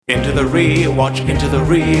Into the rewatch,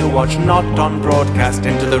 not on broadcast.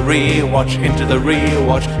 Into the rewatch,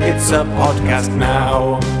 it's a podcast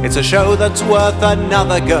now. It's a show that's worth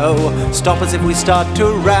another go. Stop us if we start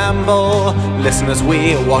to ramble. Listen as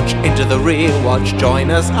we watch Into the Rewatch.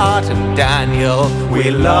 Join us, Art and Daniel.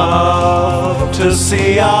 We love to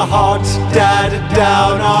see our hot dad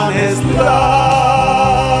down on his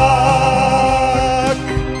luck.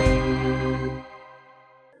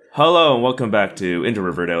 Hello and welcome back to Into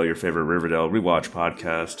Riverdale, your favorite Riverdale rewatch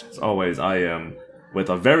podcast. As always, I am with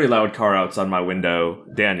a very loud car outside my window,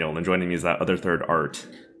 Daniel, and joining me is that other third, Art.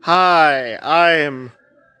 Hi, I am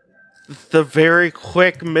the very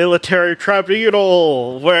quick military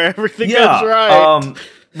tribunal where everything goes right.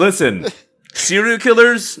 Listen, serial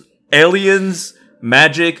killers, aliens,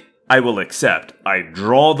 magic, I will accept. I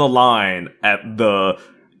draw the line at the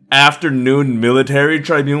afternoon military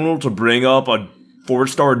tribunal to bring up a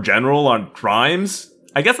 4-star general on crimes.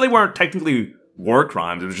 I guess they weren't technically war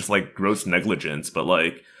crimes. It was just like gross negligence. But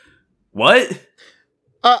like, what?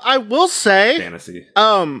 I will say, fantasy.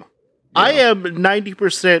 I am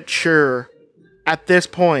 90% sure at this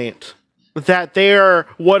point that they are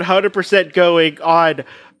 100% going on.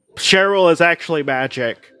 Cheryl is actually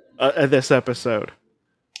magic in this episode.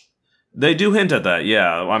 They do hint at that.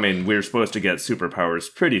 Yeah, I mean, we're supposed to get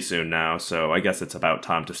superpowers pretty soon now, so I guess it's about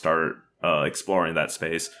time to start exploring that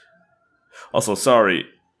space. Also, sorry,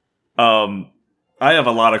 I have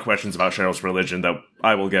a lot of questions about Cheryl's religion that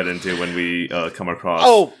I will get into when we come across.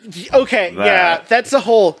 Oh, okay, yeah, that's a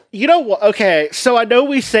whole. You know what? Okay, so I know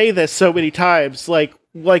we say this so many times, like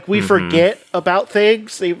we forget about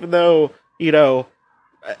things, even though they're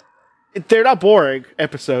not boring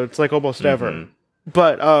episodes, like almost ever.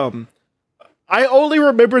 But I only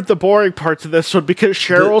remembered the boring parts of this one because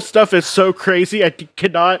Cheryl's stuff is so crazy, I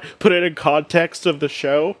cannot put it in context of the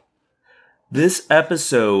show. This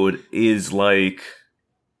episode is like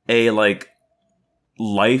a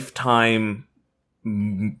Lifetime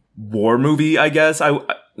war movie, I guess.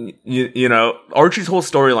 You know, Archie's whole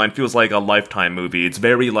storyline feels like a Lifetime movie. It's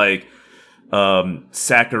very like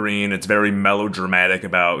saccharine. It's very melodramatic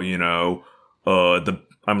about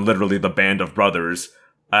I'm literally the band of brothers.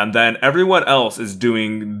 And then everyone else is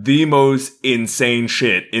doing the most insane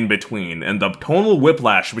shit in between. And the tonal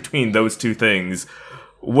whiplash between those two things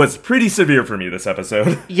was pretty severe for me this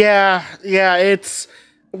episode. Yeah, it's...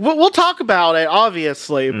 We'll talk about it,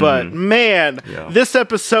 obviously, but man, This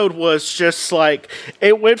episode was just like...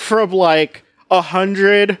 It went from like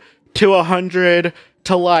 100 to 100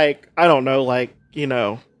 to like, I don't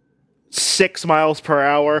know, 6 miles per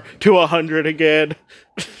hour to 100 again.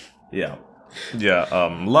 Yeah, a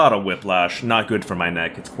lot of whiplash. Not good for my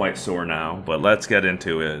neck. It's quite sore now, but let's get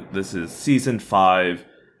into it. This is Season 5,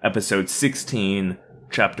 Episode 16,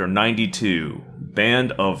 Chapter 92,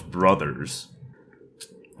 Band of Brothers.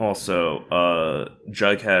 Also,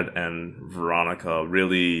 Jughead and Veronica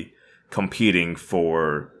really competing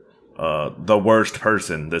for the worst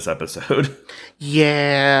person this episode.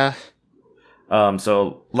 Yeah.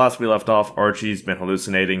 So, last we left off, Archie's been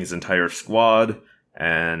hallucinating his entire squad.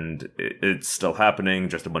 And it's still happening,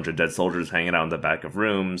 just a bunch of dead soldiers hanging out in the back of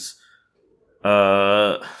rooms.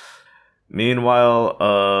 Meanwhile,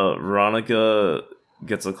 Veronica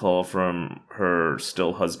gets a call from her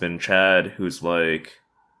still husband, Chad, who's like,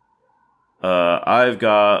 I've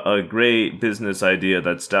got a great business idea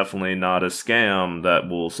that's definitely not a scam that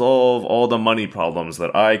will solve all the money problems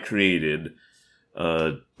that I created.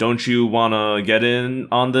 Don't you wanna get in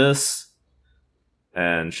on this?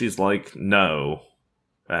 And she's like, no.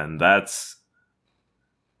 And that's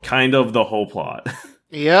kind of the whole plot.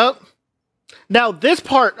 Yep. Now, this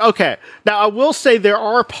part... Okay. Now, I will say there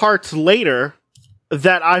are parts later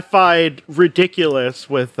that I find ridiculous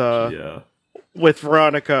with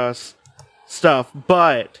Veronica's stuff,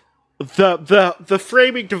 but the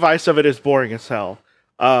framing device of it is boring as hell,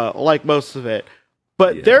 like most of it.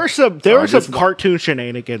 But there are some cartoon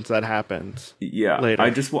shenanigans that happens. Yeah, later. I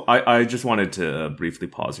just wanted to briefly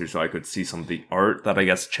pause here so I could see some of the art that I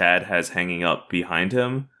guess Chad has hanging up behind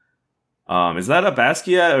him. Is that a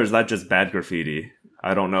Basquiat or is that just bad graffiti?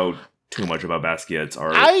 I don't know too much about Basquiat's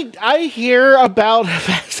art. I hear about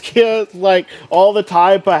Basquiat like all the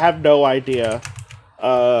time, but I have no idea.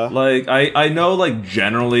 I know like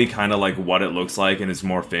generally kind of like what it looks like in his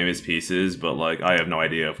more famous pieces, but like I have no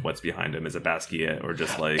idea if what's behind him is a Basquiat or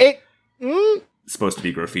just like supposed to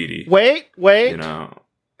be graffiti. Wait. You know,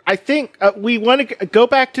 I think we want to go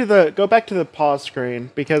back to the pause screen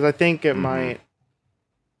because I think it might.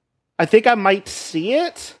 I think I might see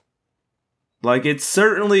it. Like it's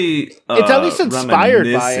certainly it's at least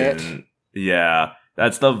inspired by it. Yeah,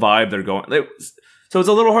 that's the vibe they're going. So it's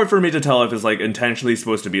a little hard for me to tell if it's like intentionally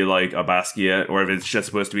supposed to be like a Basquiat or if it's just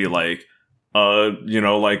supposed to be like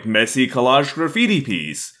like messy collage graffiti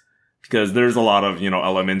piece, because there's a lot of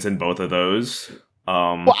elements in both of those.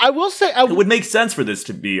 Well, I will say it would make sense for this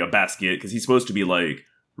to be a Basquiat because he's supposed to be like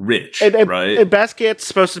rich, right? And Basquiat's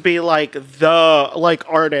supposed to be like the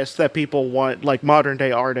artist that people want, like modern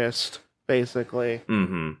day artist, basically.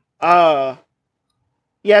 Mm-hmm.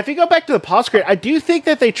 Yeah, if you go back to the postscript, I do think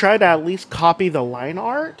that they try to at least copy the line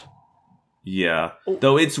art. Yeah.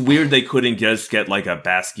 Though it's weird they couldn't just get like a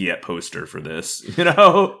Basquiat poster for this, you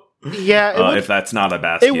know? Yeah. If that's not a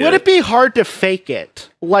Basquiat. It wouldn't be hard to fake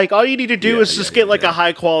it. Like, all you need to do is just get a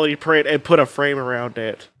high quality print and put a frame around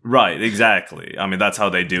it. Right, exactly. I mean, that's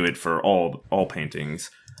how they do it for all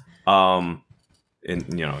paintings. In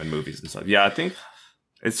movies and stuff. Yeah, I think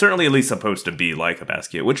it's certainly at least supposed to be like a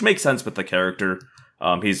Basquiat, which makes sense with the character.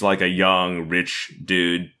 He's like a young, rich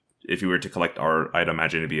dude. If you were to collect art, I'd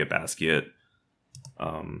imagine it'd be a Basquiat.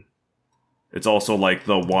 It's also like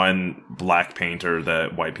the one black painter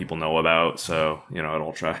that white people know about, so, it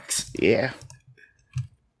all tracks. Yeah.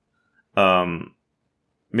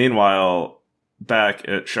 Meanwhile, back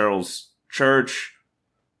at Cheryl's church,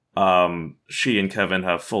 she and Kevin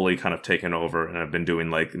have fully kind of taken over and have been doing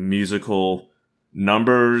like musical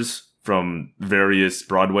numbers from various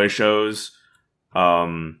Broadway shows.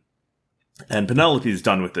 And Penelope's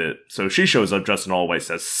done with it, so she shows up dressed in all white,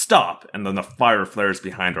 says stop, and then the fire flares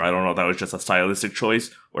behind her. I don't know if that was just a stylistic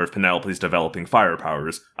choice or if Penelope's developing fire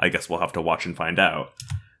powers. I guess we'll have to watch and find out.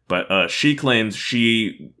 But she claims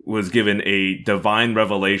she was given a divine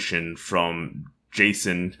revelation from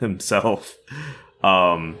Jason himself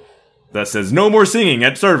that says no more singing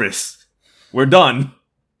at service, we're done.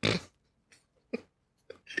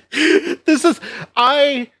 I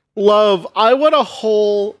want a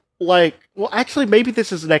whole, actually, maybe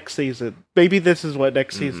this is next season. Maybe this is what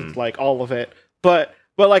next season's like, all of it. But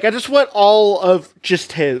I just want all of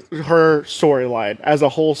just her storyline as a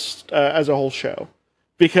whole show,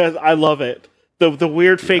 because I love it. The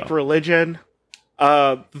weird fake religion,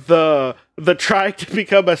 the trying to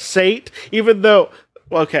become a saint, even though,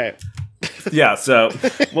 okay. Yeah, so,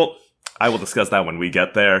 well, I will discuss that when we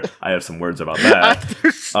get there. I have some words about that.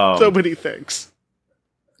 There's so many things.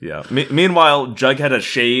 Yeah. Meanwhile, Jughead has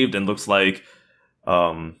shaved and looks like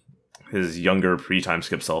his younger pre-time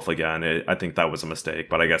skip self again. I think that was a mistake,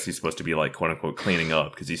 but I guess he's supposed to be like, quote unquote, cleaning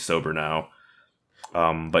up because he's sober now.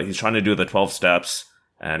 But he's trying to do the 12 steps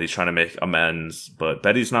and he's trying to make amends. But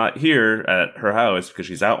Betty's not here at her house because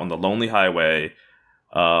she's out on the lonely highway.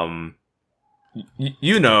 The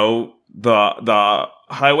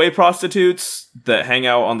highway prostitutes that hang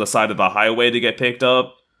out on the side of the highway to get picked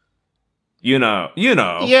up. You know.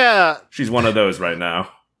 Yeah. She's one of those right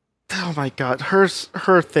now. Oh my god, her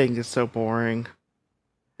thing is so boring.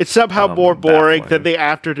 It's somehow more boring than the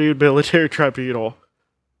afternoon military tribunal.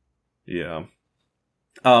 Yeah.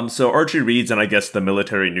 So Archie reads in, I guess, the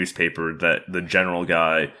military newspaper that the general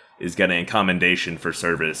guy is getting a commendation for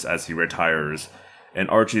service as he retires. And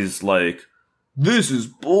Archie's like, this is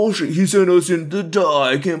bullshit. He sent us in to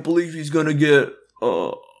die. I can't believe he's gonna get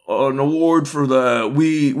an award for that.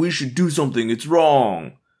 We should do something. It's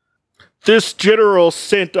wrong. This general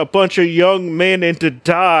sent a bunch of young men in to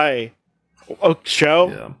die. Oh, show?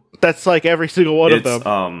 Yeah. That's like every single one of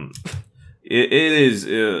them. It is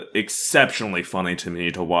exceptionally funny to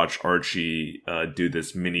me to watch Archie do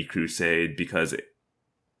this mini crusade because it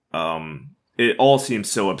all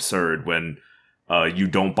seems so absurd when you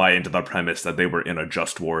don't buy into the premise that they were in a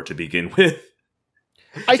just war to begin with.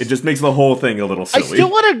 It just makes the whole thing a little silly. I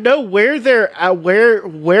still want to know where they're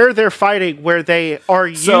where they're fighting, where they are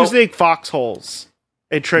using foxholes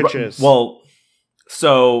and trenches.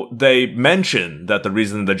 So they mention that the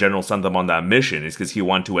reason the general sent them on that mission is because he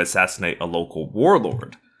wanted to assassinate a local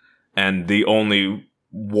warlord. And the only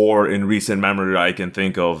war in recent memory I can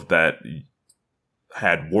think of that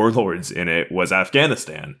had warlords in it was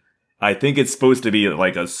Afghanistan. I think it's supposed to be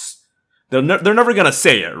like they're never going to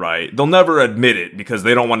say it, right? They'll never admit it because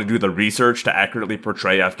they don't want to do the research to accurately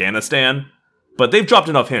portray Afghanistan. But they've dropped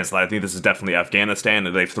enough hints that I think this is definitely Afghanistan,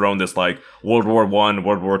 and they've thrown this like World War I,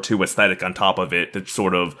 World War II aesthetic on top of it to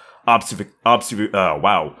sort of obfuscate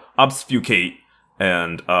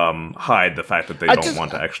and hide the fact that they don't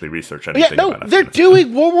want to actually research anything about Afghanistan. They're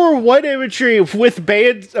doing World War I imagery with a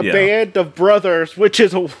band of brothers, which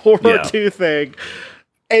is a World War II thing.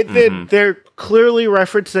 And then they're clearly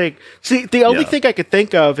referencing... See, the only thing I could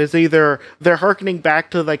think of is either they're hearkening back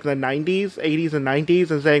to, like, the 90s, 80s and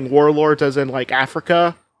 90s, and saying warlords as in, like,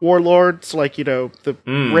 Africa warlords, like, the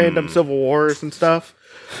random civil wars and stuff.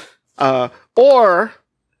 Or...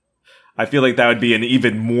 I feel like that would be an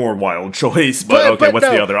even more wild choice, but what's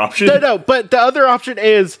the other option? No, but the other option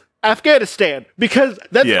is Afghanistan, because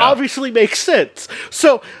that obviously makes sense.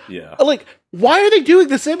 So, like, why are they doing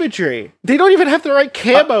this imagery? They don't even have the right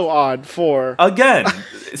camo on for... Again,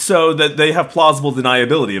 so that they have plausible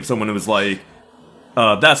deniability if someone was like,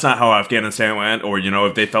 that's not how Afghanistan went, or,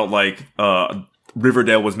 if they felt like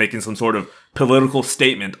Riverdale was making some sort of political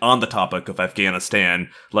statement on the topic of Afghanistan,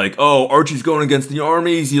 like, oh, Archie's going against the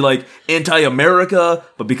army, is he like anti-America?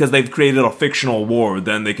 But because they've created a fictional war,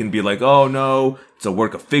 then they can be like, oh no, it's a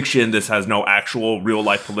work of fiction, this has no actual real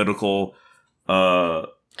life political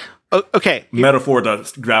metaphor to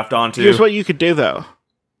graft onto. Here's what you could do, though.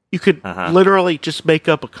 You could literally just make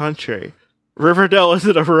up a country. Riverdale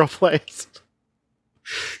isn't a real place.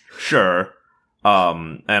 Sure.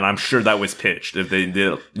 And I'm sure that was pitched if they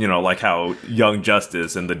did, like how Young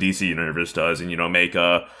Justice in the DC universe does, and, make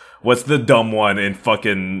what's the dumb one in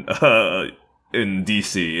fucking, in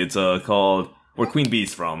DC? It's, called, where Queen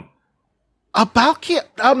Bee's from. About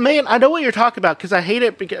man, I know what you're talking about, because I hate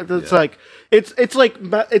it, because it's like,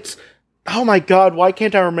 it's, oh my god, why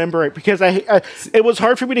can't I remember it? Because it was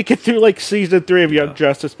hard for me to get through, like, season 3 of Young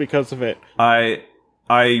Justice because of it.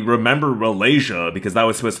 I remember Malaysia, because that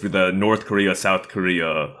was supposed to be the North Korea, South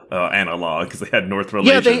Korea analog, because they had North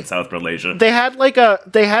Malaysia and South Malaysia. They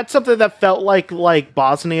had something that felt like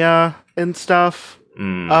Bosnia and stuff.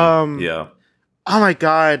 Yeah. Oh my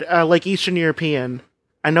god, like Eastern European.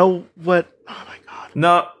 I know what... Oh my god.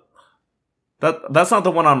 No, that's not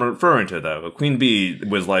the one I'm referring to, though. Queen Bee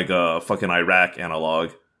was like a fucking Iraq analog.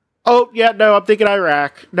 Oh, yeah, no, I'm thinking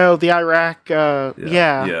Iraq. No, the Iraq, yeah.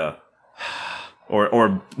 Yeah.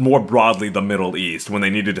 Or more broadly, the Middle East. When they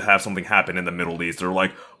needed to have something happen in the Middle East, they're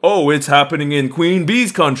like, oh, it's happening in Queen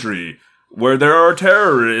Bee's country, where there are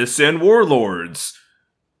terrorists and warlords.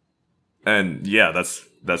 And yeah,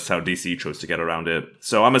 that's how DC chose to get around it.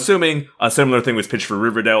 So I'm assuming a similar thing was pitched for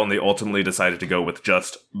Riverdale, and they ultimately decided to go with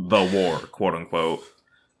just the war, quote unquote.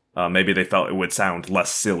 Maybe they felt it would sound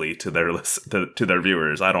less silly to their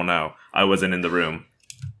viewers. I don't know. I wasn't in the room.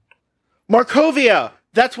 Markovia!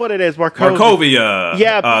 That's what it is, Markovia!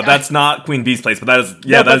 Yeah. That's not Queen Bee's place, but that is,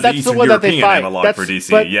 that's the Eastern European analog for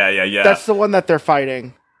DC. Yeah. That's the one that they're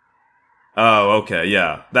fighting. Oh, okay,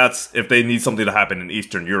 yeah. That's if they need something to happen in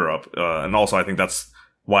Eastern Europe. And also, I think that's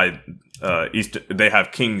why they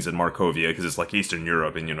have kings in Markovia, because it's like Eastern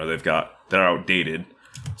Europe, and they're outdated.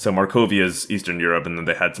 So Markovia is Eastern Europe, and then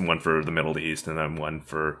they had one for the Middle East, and then one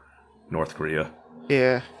for North Korea.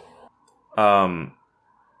 Yeah.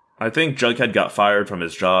 I think Jughead got fired from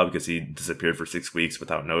his job because he disappeared for 6 weeks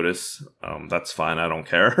without notice. That's fine, I don't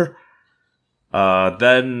care.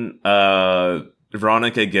 Then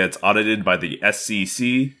Veronica gets audited by the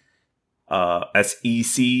SEC,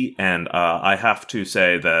 and I have to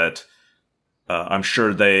say that I'm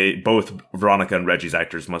sure both Veronica and Reggie's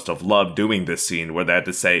actors must have loved doing this scene where they had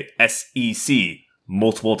to say SEC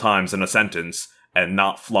multiple times in a sentence and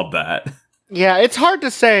not flub that. Yeah, it's hard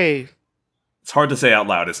to say. It's hard to say out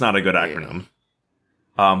loud. It's not a good acronym.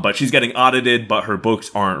 But she's getting audited, but her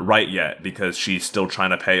books aren't right yet because she's still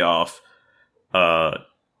trying to pay off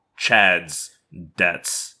Chad's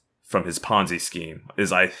debts from his Ponzi scheme.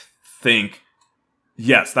 I think...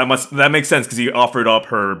 Yes, that makes sense because he offered up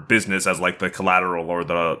her business as like the collateral or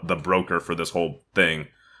the broker for this whole thing.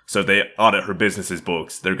 So if they audit her business's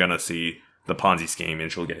books, they're gonna see the Ponzi scheme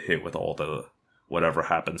and she'll get hit with all the whatever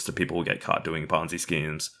happens to people who get caught doing Ponzi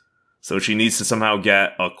schemes. So she needs to somehow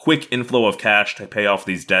get a quick inflow of cash to pay off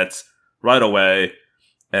these debts right away.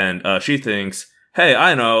 And she thinks, hey,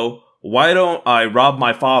 I know, why don't I rob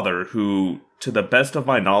my father, who, to the best of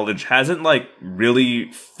my knowledge, hasn't, like,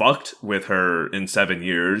 really fucked with her in 7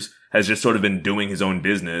 years, has just sort of been doing his own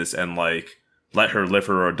business and, like, let her live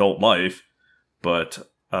her adult life. But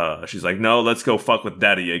she's like, no, let's go fuck with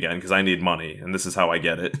daddy again, because I need money, and this is how I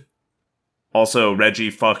get it. Also, Reggie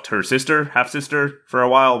fucked her sister, half-sister, for a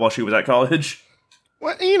while she was at college.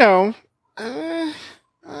 Well,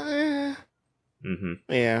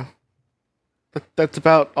 yeah. That's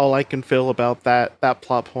about all I can feel about that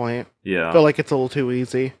plot point. Yeah. I feel like it's a little too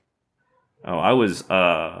easy. Oh, I was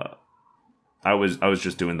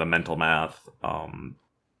just doing the mental math. And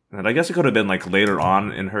I guess it could have been like later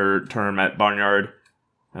on in her term at Banyard.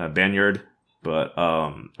 But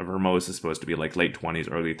Ramos is supposed to be like late 20s,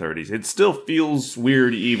 early 30s. It still feels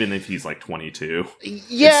weird even if he's like 22.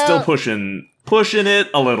 Yeah. It's still pushing it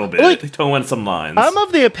a little bit, like, towing some lines. I'm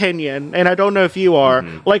of the opinion, and I don't know if you are,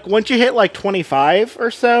 like once you hit like 25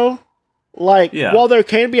 or so, Like, while there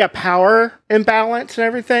can be a power imbalance and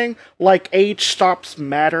everything, like, age stops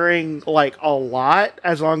mattering, like, a lot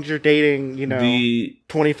as long as you're dating,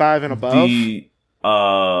 25 and above.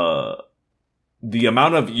 The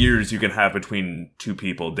amount of years you can have between two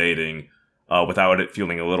people dating without it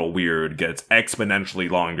feeling a little weird gets exponentially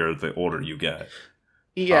longer the older you get.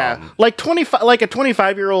 Yeah, like 25, like a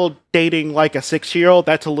 25-year-old dating like a 6-year-old.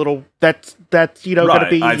 That's a little. That's gonna be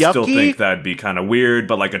yucky. I still think that'd be kind of weird,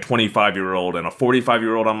 but like a 25-year-old and a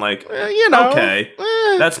 45-year-old, I'm like, okay,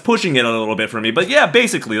 that's pushing it a little bit for me. But yeah,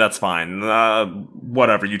 basically that's fine.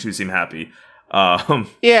 Whatever, you two seem happy.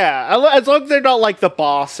 Yeah, as long as they're not like the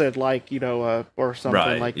boss and like or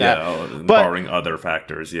something like that. Yeah, barring other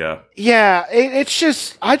factors. Yeah. Yeah, it's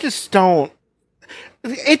just I just don't.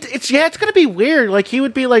 It's gonna be weird. Like he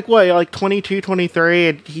would be like what, like 22, 23,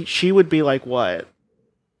 and she would be like what?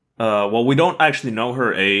 Well, we don't actually know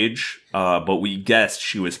her age, but we guessed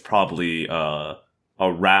she was probably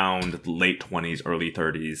around late 20s, early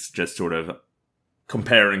 30s, just sort of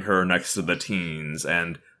comparing her next to the teens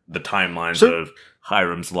and the timelines of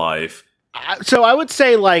Hiram's life. So I would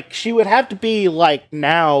say like she would have to be like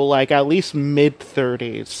now, like at least mid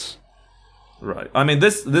 30s. Right. I mean,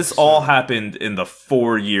 this all happened in the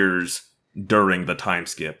 4 years during the time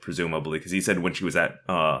skip, presumably, because he said when she was at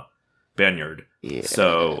Banyard. Yeah.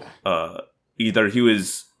 So either he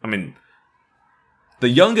was, I mean, the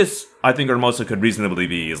youngest I think Hermosa could reasonably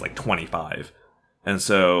be is like 25, and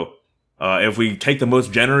so if we take the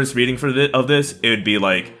most generous reading of this, it would be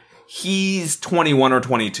like he's 21 or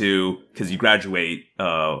 22 because you graduate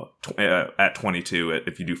at 22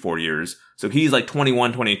 if you do 4 years. So he's like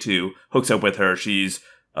 21, 22, hooks up with her. She's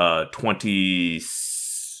 20.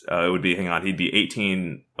 It would be, he'd be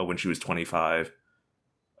 18 when she was 25.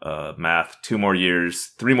 Math, 3 more years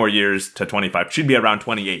to 25. She'd be around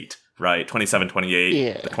 28, right? 27, 28.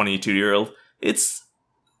 Yeah. The 22-year-old. It's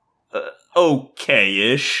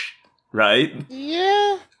okay-ish, right?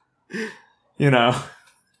 Yeah.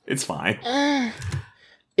 It's fine.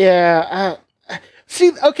 Yeah.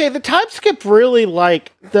 See, okay, the time skip really,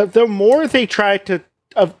 like, the more they try to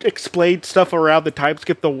explain stuff around the time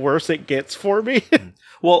skip, the worse it gets for me.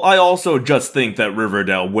 Well, I also just think that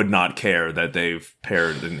Riverdale would not care that they've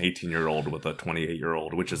paired an 18-year-old with a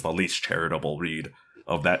 28-year-old, which is the least charitable read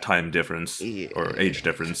of that time difference, or age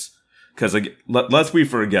difference. Because, like, lest we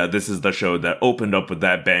forget, this is the show that opened up with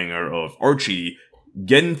that banger of Archie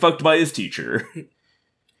getting fucked by his teacher.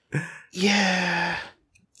 Yeah.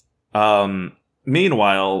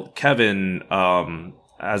 Meanwhile, Kevin,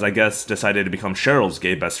 as I guess, decided to become Cheryl's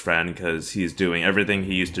gay best friend because he's doing everything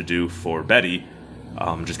he used to do for Betty.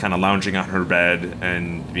 Just kind of lounging on her bed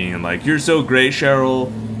and being like, "You're so great,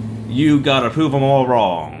 Cheryl. You gotta prove them all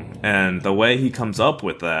wrong." And the way he comes up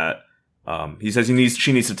with that, he says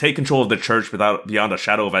she needs to take control of the church beyond a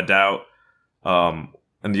shadow of a doubt.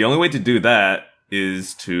 And the only way to do that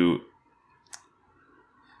is to...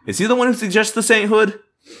 Is he the one who suggests the sainthood?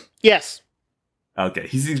 Yes. Okay,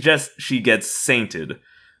 he suggests she gets sainted,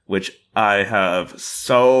 which I have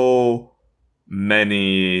so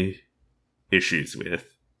many issues with.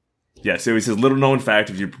 Yeah, so he says, little known fact,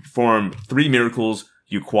 if you perform 3 miracles,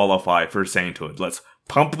 you qualify for sainthood. Let's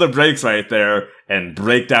pump the brakes right there and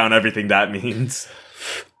break down everything that means.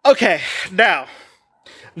 Okay, now,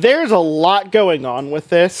 there's a lot going on with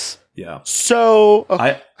this. Yeah. So...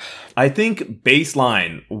 Okay. I think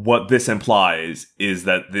baseline, what this implies is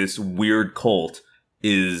that this weird cult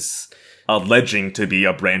is alleging to be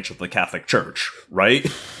a branch of the Catholic Church, right?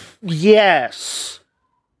 Yes.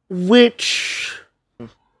 Which... I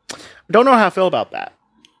don't know how I feel about that.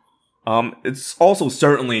 It's also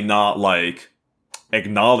certainly not, like,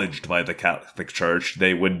 acknowledged by the Catholic Church.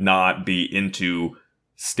 They would not be into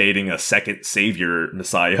stating a second savior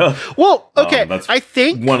messiah. Well, okay, I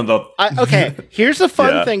think... one of the... okay, here's the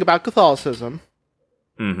fun thing about Catholicism.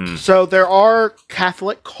 Mm-hmm. So there are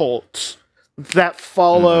Catholic cults that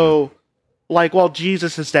follow, like, while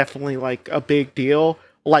Jesus is definitely, like, a big deal,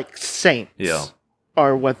 like, saints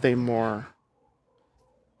are what they more...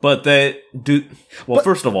 But they do... Well,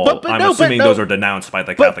 first of all, I'm assuming those are denounced by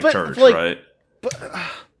the Catholic Church, like, right?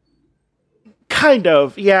 Kind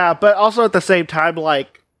of, yeah, but also at the same time,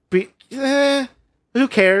 like, who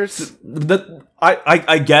cares?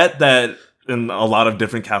 I get that in a lot of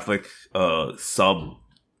different Catholic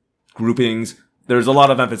sub-groupings, there's a lot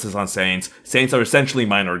of emphasis on saints. Saints are essentially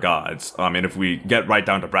minor gods. I mean, if we get right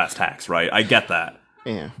down to brass tacks, right? I get that.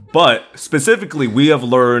 Yeah. But, specifically, we have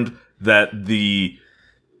learned that the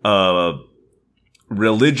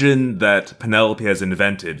religion that Penelope has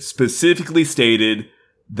invented specifically stated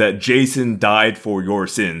that Jason died for your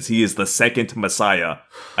sins. He is the second Messiah,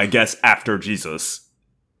 I guess, after Jesus.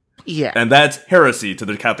 Yeah. And that's heresy to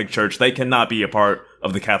the Catholic Church. They cannot be a part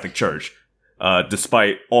of the Catholic Church,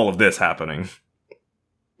 despite all of this happening.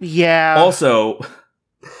 Yeah. Also,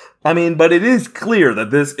 I mean, but it is clear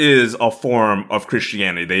that this is a form of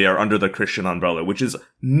Christianity. They are under the Christian umbrella, which is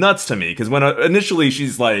nuts to me. Because when initially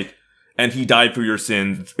she's like, and he died for your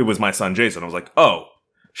sins, it was my son Jason. I was like, oh,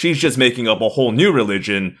 she's just making up a whole new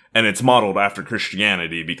religion, and it's modeled after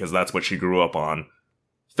Christianity because that's what she grew up on.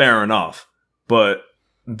 Fair enough. But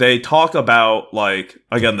they talk about, like,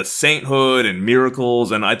 again, the sainthood and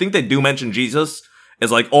miracles, and I think they do mention Jesus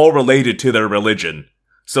as, like, all related to their religion.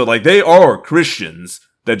 So, like, they are Christians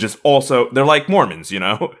that just also, they're like Mormons, you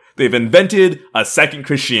know? They've invented a second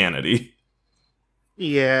Christianity.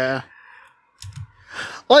 Yeah.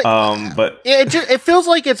 Like, but it feels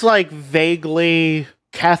like it's, like, vaguely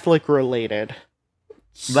Catholic related.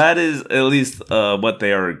 That is at least what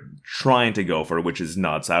they are trying to go for, which is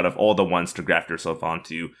nuts. Out of all the ones to graft yourself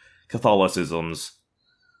onto, Catholicism's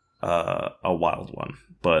a wild one.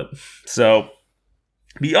 But so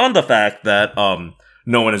beyond the fact that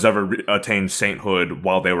no one has ever attained sainthood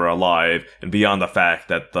while they were alive, and beyond the fact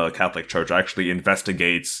that the Catholic Church actually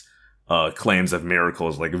investigates claims of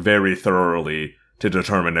miracles like very thoroughly to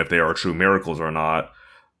determine if they are true miracles or not,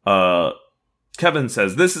 Kevin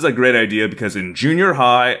says, this is a great idea because in junior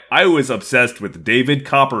high, I was obsessed with David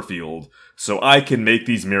Copperfield, so I can make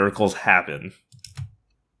these miracles happen.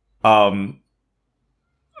 I'm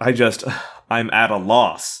at a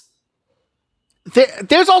loss.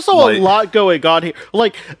 There's also a lot going on here.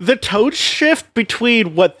 Like, the tone shift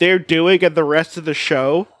between what they're doing and the rest of the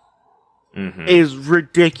show is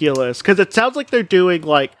ridiculous. Because it sounds like they're doing,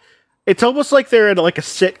 like, it's almost like they're in, like, a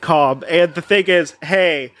sitcom, and the thing is,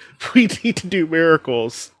 hey, we need to do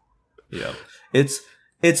miracles. Yeah.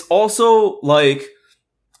 It's also, like,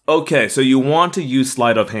 okay, so you want to use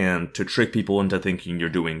sleight of hand to trick people into thinking you're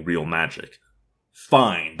doing real magic.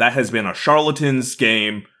 Fine. That has been a charlatan's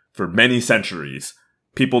game for many centuries.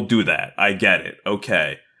 People do that. I get it.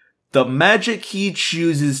 Okay. The magic he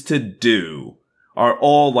chooses to do are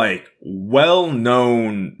all, like,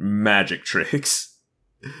 well-known magic tricks.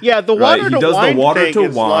 Yeah, the water to wine. He does the water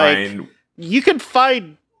to wine. Like, you can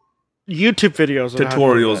find YouTube videos,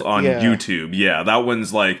 tutorials on YouTube. Yeah, that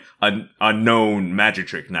one's like a known magic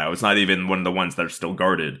trick now. It's not even one of the ones that are still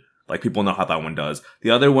guarded. Like, people know how that one does.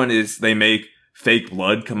 The other one is they make fake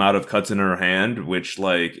blood come out of cuts in her hand, which,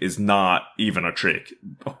 like, is not even a trick.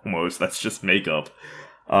 Almost, that's just makeup.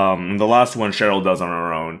 The last one Cheryl does on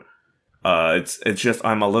her own. It's just,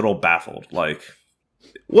 I'm a little baffled. Like,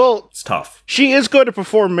 well, it's tough. She is going to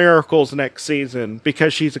perform miracles next season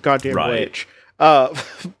because she's a goddamn witch.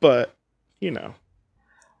 But, you know.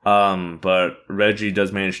 But Reggie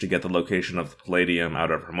does manage to get the location of the Palladium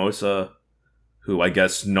out of Hermosa, who I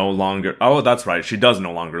guess no longer... Oh, that's right. She does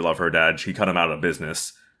no longer love her dad. She cut him out of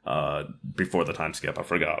business before the time skip. I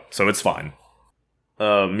forgot. So it's fine.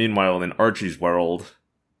 Meanwhile, in Archie's world,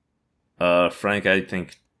 Frank, I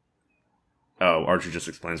think... Oh, Archie just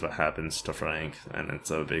explains what happens to Frank, and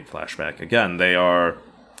it's a big flashback. Again, they are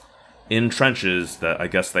in trenches that I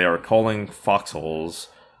guess they are calling foxholes,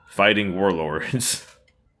 fighting warlords.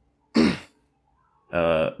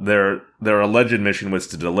 Their alleged mission was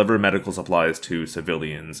to deliver medical supplies to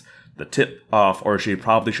civilians. The tip off Archie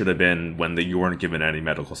probably should have been when you weren't given any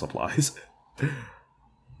medical supplies.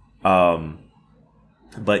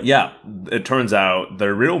 But yeah, it turns out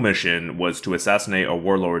their real mission was to assassinate a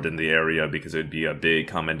warlord in the area because it would be a big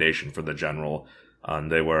commendation for the general.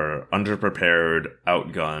 They were underprepared,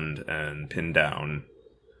 outgunned, and pinned down.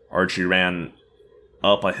 Archie ran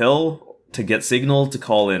up a hill to get signal to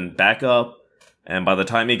call in backup, and by the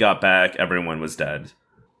time he got back, everyone was dead.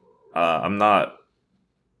 I'm not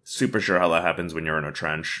super sure how that happens when you're in a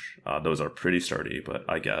trench. Those are pretty sturdy, but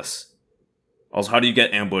I guess. Also, how do you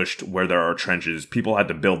get ambushed where there are trenches? People had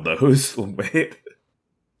to build those. Wait.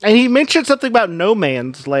 And he mentioned something about no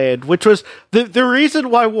man's land, which was the reason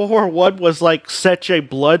why World War I was like such a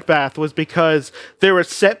bloodbath was because there were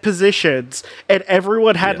set positions and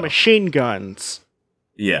everyone had machine guns.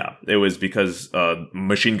 Yeah, it was because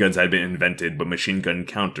machine guns had been invented, but machine gun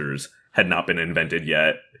counters had not been invented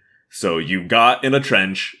yet. So you got in a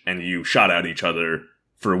trench and you shot at each other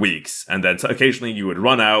for weeks, and then occasionally you would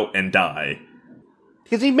run out and die.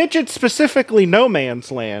 Because he mentioned specifically no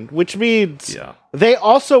man's land, which means they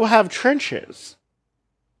also have trenches.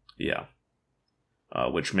 Yeah.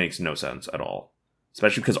 Which makes no sense at all.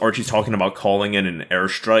 Especially because Archie's talking about calling in an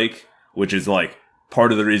airstrike, which is like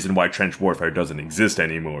part of the reason why trench warfare doesn't exist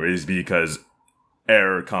anymore, is because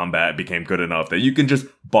air combat became good enough that you can just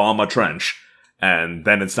bomb a trench, and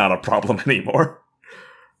then it's not a problem anymore.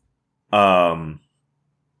 So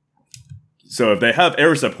if they have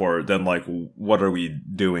air support, then, like, what are we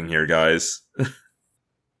doing here, guys?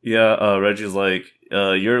 Yeah, Reggie's like,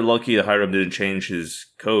 you're lucky that Hiram didn't change his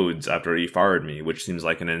codes after he fired me, which seems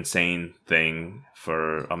like an insane thing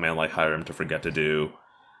for a man like Hiram to forget to do.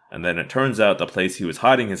 And then it turns out the place he was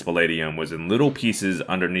hiding his palladium was in little pieces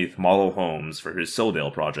underneath model homes for his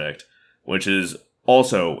Silldale project, which is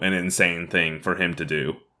also an insane thing for him to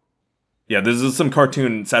do. Yeah, this is some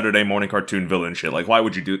Saturday morning cartoon villain shit. Like, why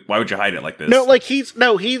would you hide it like this? No, like he's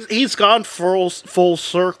gone full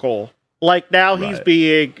circle. Like now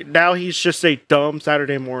he's just a dumb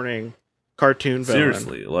Saturday morning cartoon villain.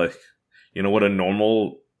 Seriously, like, you know what a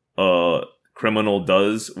normal criminal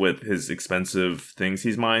does with his expensive things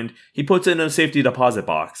he's mined? He puts it in a safety deposit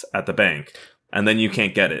box at the bank, and then you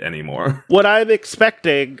can't get it anymore. What I'm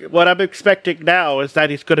expecting now is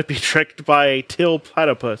that he's going to be tricked by a teal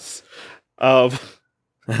platypus.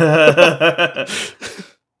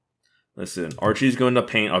 Listen, Archie's going to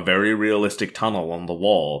paint a very realistic tunnel on the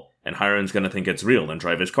wall, and Hiram's going to think it's real and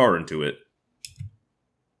drive his car into it.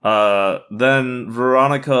 Then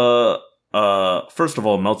Veronica, first of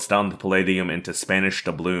all, melts down the palladium into Spanish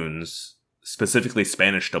doubloons, specifically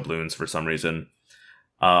Spanish doubloons for some reason.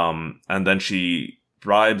 And then she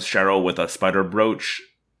bribes Cheryl with a spider brooch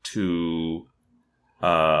to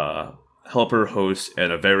help her host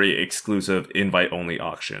at a very exclusive invite-only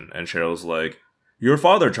auction. And Cheryl's like, your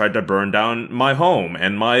father tried to burn down my home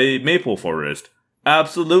and my maple forest.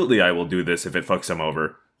 Absolutely, I will do this if it fucks him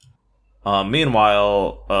over.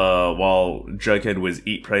 Meanwhile, while Jughead was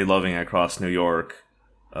eat, pray, loving across New York,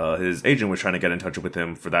 his agent was trying to get in touch with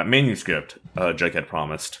him for that manuscript Jughead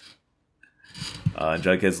promised.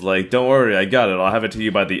 Jughead's like, don't worry, I got it. I'll have it to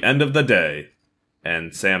you by the end of the day.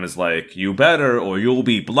 And Sam is like, you better, or you'll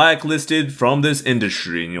be blacklisted from this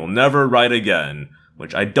industry and you'll never write again.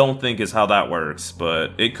 Which I don't think is how that works,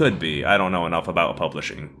 but it could be. I don't know enough about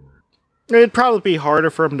publishing. It'd probably be harder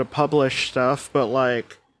for him to publish stuff, but,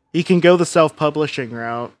 like, he can go the self-publishing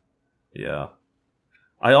route. Yeah.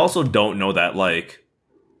 I also don't know that, like,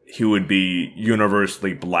 he would be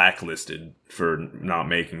universally blacklisted for not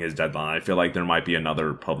making his deadline. I feel like there might be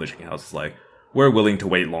another publishing house that's like, we're willing to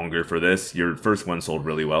wait longer for this. Your first one sold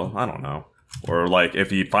really well. I don't know. Or, like, if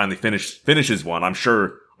he finally finishes one, I'm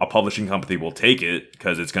sure a publishing company will take it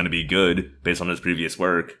because it's going to be good based on his previous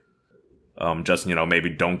work. Just, you know, maybe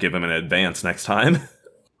don't give him an advance next time.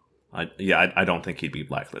 I don't think he'd be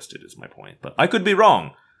blacklisted is my point, but I could be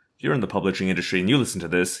wrong. If you're in the publishing industry and you listen to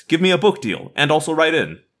this, give me a book deal and also write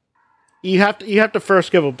in. You have to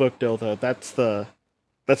first give a book deal though. That's the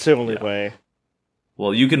only way.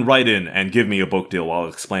 Well, you can write in and give me a book deal while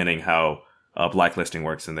explaining how blacklisting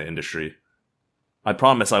works in the industry. I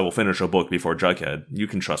promise I will finish a book before Jughead. You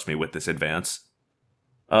can trust me with this advance.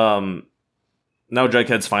 Now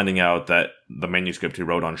Jughead's finding out that the manuscript he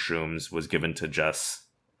wrote on shrooms was given to Jess,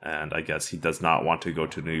 and I guess he does not want to go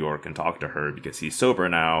to New York and talk to her because he's sober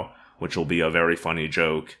now, which will be a very funny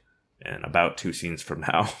joke in about 2 scenes from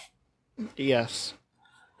now. Yes.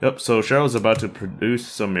 Yep, so Cheryl's about to produce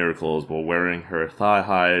some miracles while wearing her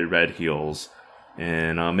thigh-high red heels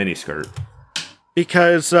in a miniskirt.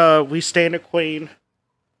 Because we stand a queen.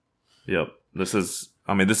 Yep. This is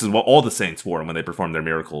what all the saints wore when they performed their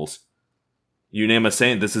miracles. You name a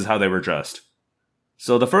saint, this is how they were dressed.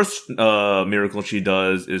 So the first miracle she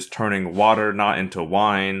does is turning water not into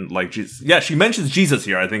wine. Like, she mentions Jesus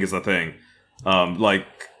here, I think is the thing. Like,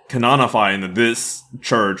 canonifying that this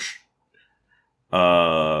church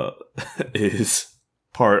is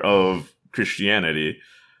part of Christianity.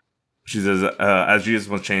 She says, as Jesus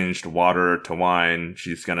was changed water to wine,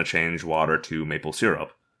 she's going to change water to maple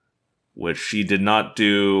syrup. Which she did not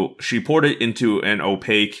do. She poured it into an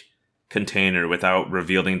opaque container without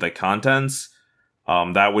revealing the contents.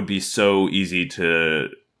 That would be so easy to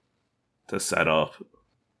set up.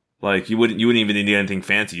 Like, you wouldn't even need anything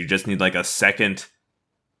fancy. You just need, like, a second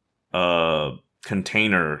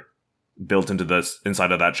container built into this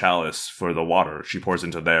inside of that chalice for the water. She pours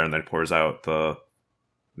into there and then pours out the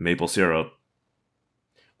maple syrup.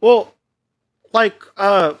 Well, like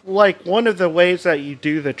one of the ways that you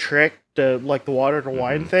do the trick to, like, the water to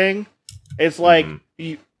wine thing is, like,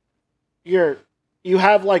 you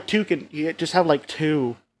have, like, you just have, like,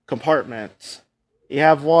 2 compartments. You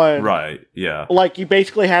have one, right? Yeah, like, you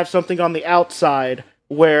basically have something on the outside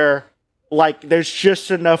where, like, there's just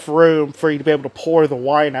enough room for you to be able to pour the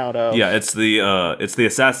wine out of. Yeah, it's the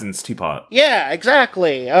assassin's teapot. Yeah,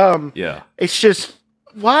 exactly. Yeah, it's just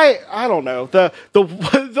why? I don't know. The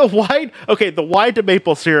wine. Okay, the wine to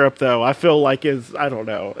maple syrup though. I feel like is I don't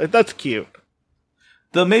know. That's cute.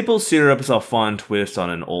 The maple syrup is a fun twist on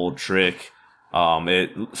an old trick.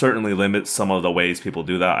 It certainly limits some of the ways people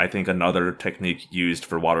do that. I think another technique used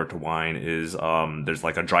for water to wine is there's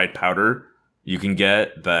like a dried powder you can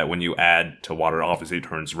get that when you add to water, obviously it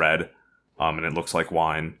turns red, and it looks like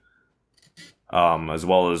wine. As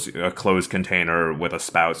well as a closed container with a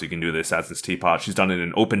spout, so you can do this as this teapot. She's done it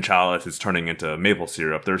in open chalice, it's turning into maple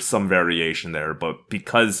syrup. There's some variation there, but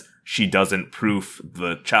because she doesn't proof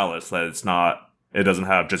the chalice, that it doesn't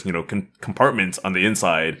have just, compartments on the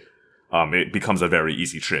inside, it becomes a very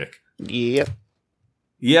easy trick. Yep.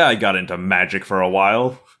 Yeah, I got into magic for a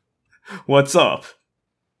while. What's up?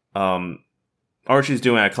 Archie's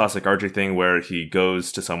doing a classic Archie thing where he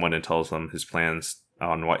goes to someone and tells them his plans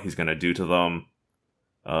on what he's going to do to them.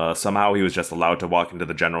 Somehow he was just allowed to walk into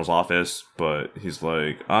the general's office, but he's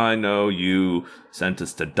like, I know you sent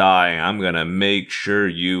us to die, I'm going to make sure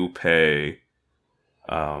you pay.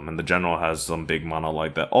 And the general has some big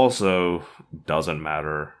monologue that also doesn't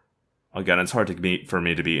matter. Again, it's hard for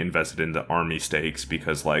me to be invested in the army stakes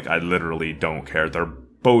because, I literally don't care. They're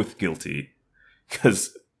both guilty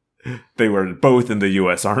because they were both in the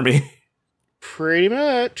U.S. Army. Pretty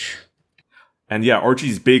much. And yeah,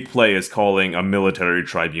 Archie's big play is calling a military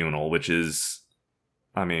tribunal, which is,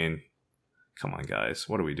 come on, guys,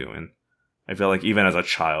 what are we doing? I feel like even as a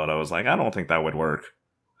child, I was like, I don't think that would work.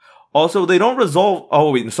 Also, they don't resolve...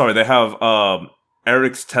 Oh, wait, sorry, they have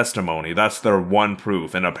Eric's testimony. That's their one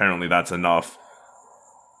proof, and apparently that's enough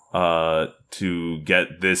to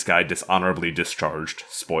get this guy dishonorably discharged.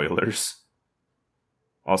 Spoilers.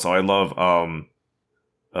 Also, I love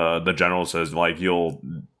the general says, you'll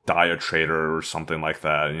die a traitor or something like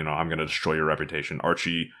that. I'm going to destroy your reputation.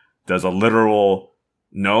 Archie does a literal,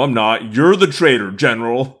 no, I'm not. You're the traitor,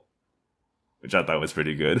 General. Which I thought was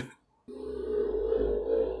pretty good.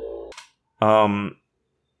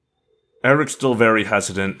 Eric's still very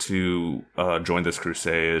hesitant to join this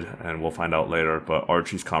crusade, and we'll find out later, but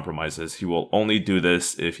Archie's compromises. He will only do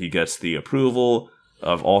this if he gets the approval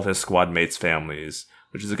of all his squad mates' families,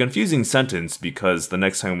 which is a confusing sentence because the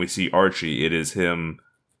next time we see Archie, it is him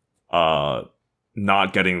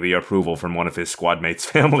not getting the approval from one of his squad mates'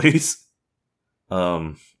 families.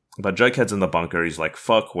 But Jughead's in the bunker. He's like,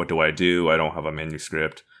 fuck, what do? I don't have a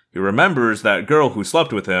manuscript. He remembers that girl who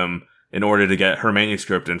slept with him in order to get her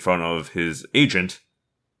manuscript in front of his agent,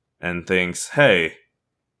 and thinks, hey,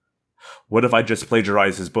 what if I just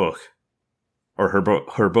plagiarize his book? Or her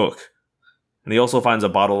book? And he also finds a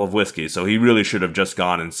bottle of whiskey, so he really should have just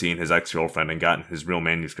gone and seen his ex-girlfriend and gotten his real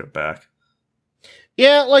manuscript back.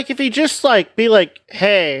 Yeah, if he just, be like,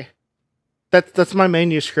 hey, that's my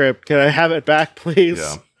manuscript, can I have it back,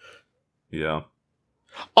 please? Yeah.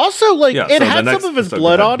 Also, it had some of his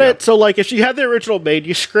blood on it, so, if she had the original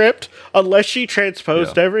manuscript, unless she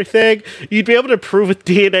transposed everything, you'd be able to prove with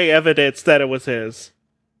DNA evidence that it was his.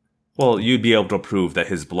 Well, you'd be able to prove that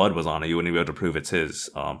his blood was on it. You wouldn't be able to prove it's his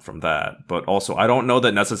from that. But also, I don't know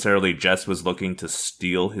that necessarily Jess was looking to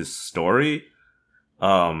steal his story.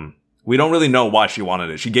 We don't really know why she wanted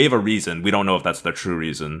it. She gave a reason. We don't know if that's the true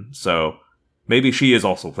reason. So, maybe she is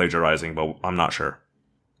also plagiarizing, but I'm not sure.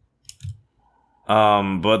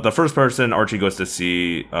 But the first person Archie goes to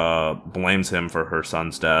see blames him for her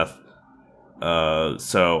son's death.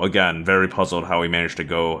 So, again, very puzzled how he managed to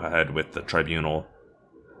go ahead with the tribunal.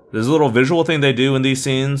 There's a little visual thing they do in these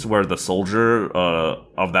scenes where the soldier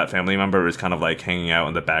of that family member is kind of hanging out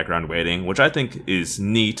in the background waiting, which I think is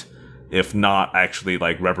neat, if not actually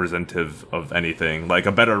representative of anything.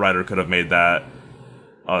 A better writer could have made that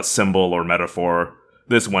a symbol or metaphor.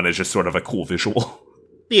 This one is just sort of a cool visual.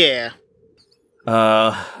 Yeah.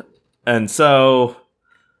 And so,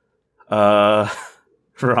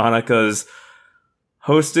 Veronica's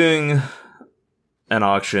hosting an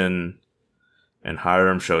auction, and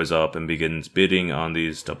Hiram shows up and begins bidding on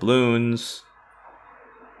these doubloons.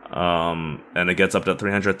 And it gets up to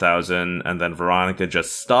 300,000, and then Veronica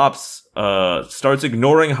just starts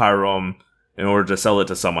ignoring Hiram in order to sell it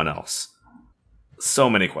to someone else. So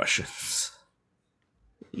many questions.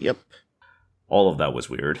 Yep. All of that was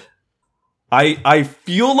weird. I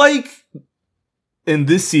feel like in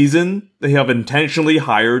this season, they have intentionally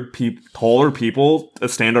hired taller people to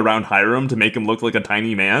stand around Hiram to make him look like a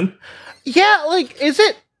tiny man. Yeah, is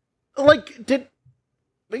it,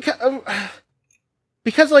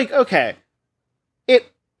 because, okay,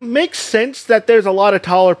 it makes sense that there's a lot of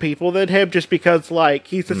taller people than him just because,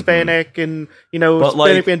 he's Hispanic and,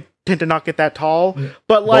 Hispanic men tend to not get that tall.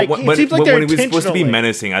 But, it seems like they're when he was supposed to be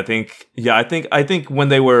menacing, I think when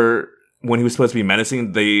they were when he was supposed to be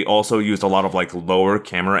menacing, they also used a lot of like lower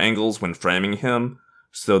camera angles when framing him,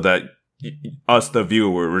 so that us, the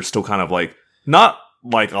viewer, were still kind of like, not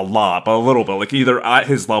like a lot, but a little bit, like either at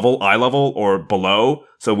his level, eye level, or below.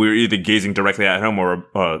 So we were either gazing directly at him or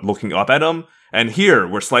looking up at him. And here,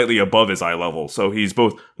 we're slightly above his eye level. So he's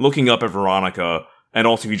both looking up at Veronica, and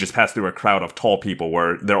also he just passed through a crowd of tall people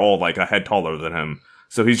where they're all like a head taller than him.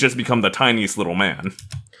 So he's just become the tiniest little man.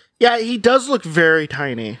 Yeah, he does look very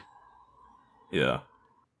tiny. Yeah.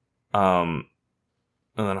 And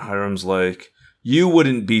then Hiram's like, you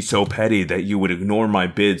wouldn't be so petty that you would ignore my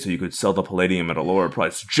bid so you could sell the palladium at a lower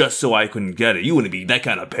price just so I couldn't get it. You wouldn't be that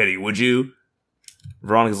kind of petty, would you?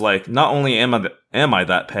 Veronica's like, not only am I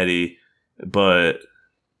that petty, but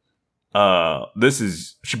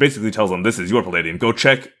she basically tells him, this is your palladium. Go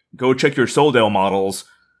check your Soldale models,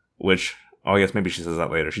 which, I guess maybe she says that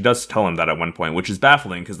later. She does tell him that at one point, which is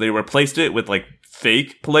baffling because they replaced it with like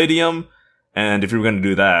fake palladium. And if you were going to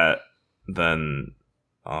do that, then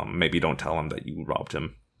maybe don't tell him that you robbed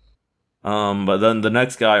him. But then the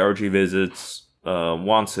next guy Archie visits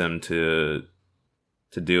wants him to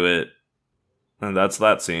do it. And that's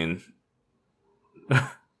that scene.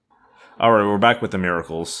 Alright, we're back with the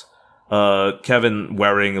miracles. Kevin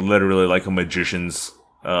wearing literally like a magician's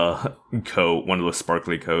coat, one of those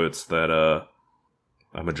sparkly coats that a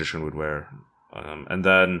magician would wear. And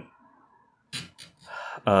then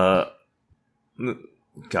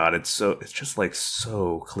God, it's just like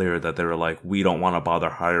so clear that they were like, we don't want to bother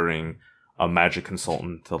hiring a magic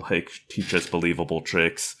consultant to like teach us believable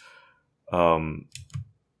tricks.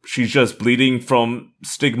 She's just bleeding from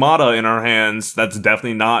stigmata in her hands. That's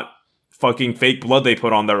definitely not fucking fake blood they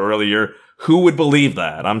put on there earlier. Who would believe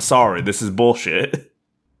that? I'm sorry, this is bullshit.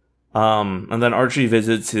 And then Archie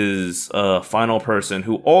visits his final person,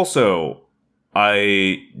 who also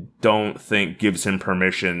I don't think gives him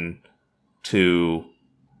permission to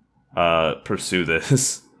pursue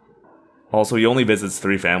this. Also, he only visits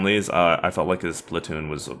 3 families. I felt like his platoon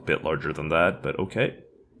was a bit larger than that, but okay.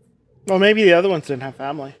 Well, maybe the other ones didn't have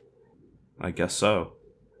family. I guess so.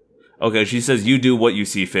 Okay, she says you do what you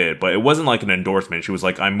see fit, but it wasn't like an endorsement. She was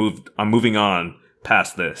like, I'm moving on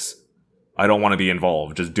past this. I don't want to be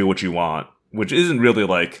involved. Just do what you want. Which isn't really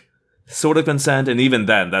like sort of consent, and even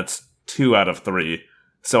then, that's 2 out of 3.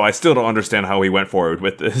 So I still don't understand how he went forward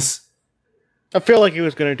with this. I feel like he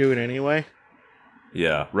was going to do it anyway.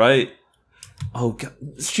 Yeah, right? Oh, God.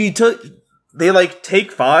 They, like,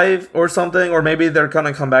 take 5 or something, or maybe they're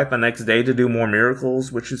gonna come back the next day to do more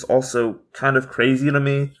miracles, which is also kind of crazy to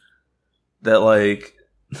me. That, like,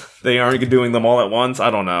 they aren't doing them all at once. I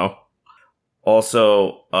don't know.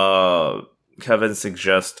 Also, Kevin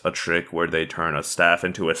suggests a trick where they turn a staff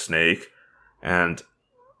into a snake, and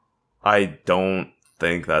I don't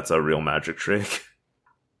think that's a real magic trick.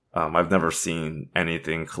 I've never seen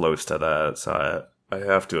anything close to that, so I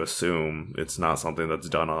have to assume it's not something that's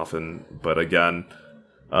done often. But again,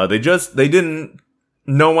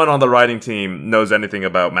 no one on the writing team knows anything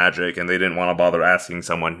about magic, and they didn't want to bother asking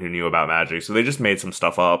someone who knew about magic, so they just made some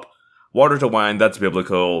stuff up. Water to wine, that's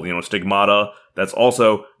biblical. Stigmata, that's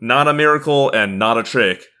also not a miracle and not a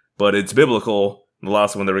trick, but it's biblical. The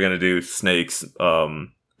last one they were going to do, snakes,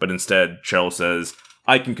 but instead, Cheryl says,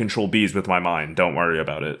 I can control bees with my mind, don't worry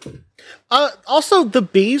about it. Also, the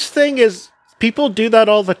bees thing is, people do that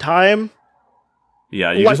all the time.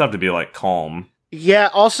 Yeah, you just have to be, like, calm. Yeah,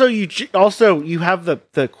 also you have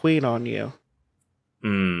the queen on you.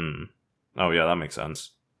 Oh, yeah, that makes sense.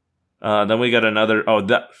 Then we get another... Oh,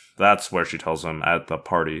 that's where she tells him at the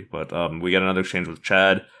party. But we get another exchange with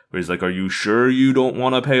Chad, where he's like, are you sure you don't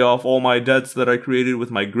want to pay off all my debts that I created with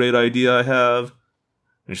my great idea I have?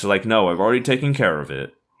 And she's like, no, I've already taken care of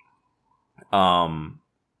it. And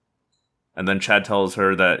then Chad tells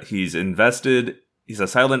her that he's a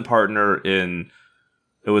silent partner in...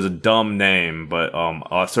 It was a dumb name, but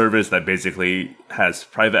a service that basically has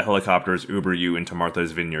private helicopters Uber you into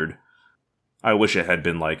Martha's Vineyard. I wish it had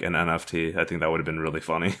been like an NFT. I think that would have been really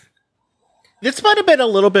funny. This might have been a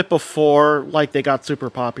little bit before, like, they got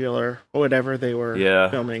super popular or whatever they were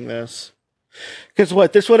filming this.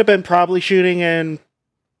 Because this would have been probably shooting in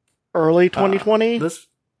early 2020?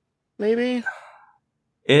 Maybe?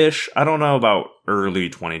 Ish. I don't know about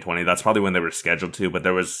early 2020. That's probably when they were scheduled to, but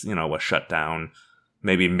there was, a shutdown.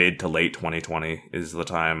 Maybe mid to late 2020 is the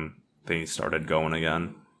time things started going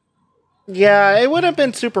again. Yeah, it would have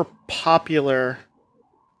been super popular.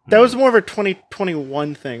 That was more of a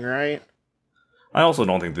 2021 thing, right? I also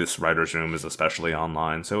don't think this writer's room is especially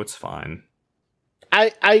online, so it's fine.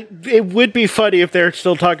 it would be funny if they're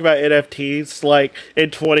still talking about NFTs like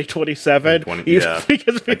in 2027. Yeah,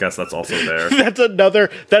 because I guess that's also there.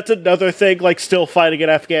 That's another thing, like still fighting in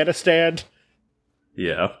Afghanistan.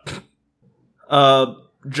 Yeah.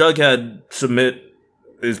 Jughead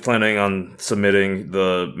is planning on submitting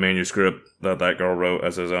the manuscript that girl wrote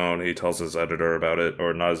as his own. He tells his editor about it,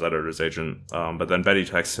 or not his editor, his agent. But then Betty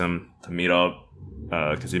texts him to meet up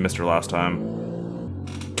because he missed her last time.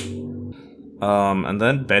 And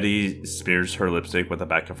then Betty smears her lipstick with the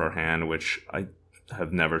back of her hand, which I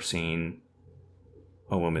have never seen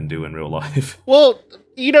a woman do in real life. Well,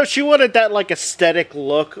 she wanted that like aesthetic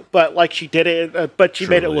look, but like she did it, but she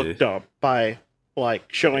made it look dumb by like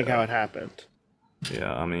showing how it happened.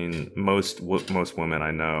 Yeah, I mean, most women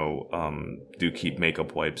I know do keep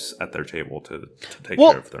makeup wipes at their table to take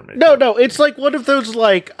care of their makeup. No, it's like one of those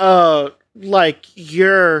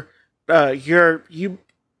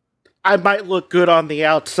I might look good on the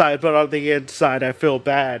outside, but on the inside I feel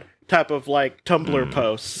bad type of like Tumblr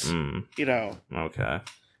posts, Okay.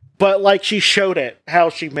 But like she showed it how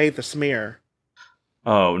she made the smear.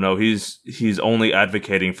 Oh, no, he's only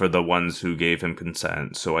advocating for the ones who gave him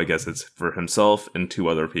consent, so I guess it's for himself and 2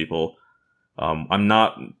 other people. I'm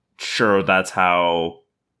not sure that's how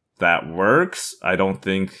that works. I don't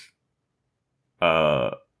think...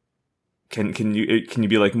 Can you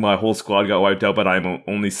be like, my whole squad got wiped out, but I'm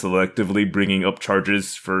only selectively bringing up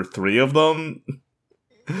charges for 3 of them?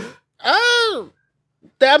 Oh!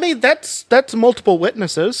 I mean, that's multiple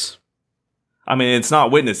witnesses. I mean, it's not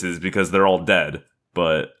witnesses because they're all dead.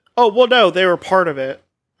 But no, they were part of it.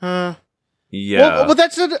 Yeah. Well,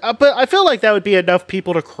 that's it. But I feel like that would be enough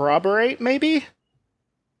people to corroborate. Maybe.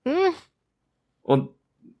 Well,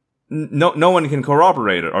 no one can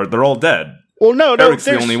corroborate it, or they're all dead. Well, no, Eric's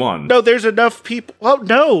the only one. No, there's enough people. Well,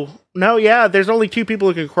 no, yeah. There's only 2 people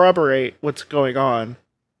who can corroborate what's going on.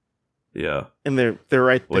 Yeah, and they're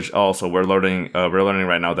right there. Which also we're learning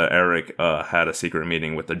right now that Eric had a secret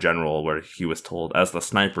meeting with the general where he was told as the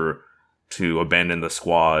sniper to abandon the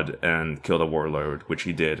squad and kill the warlord, which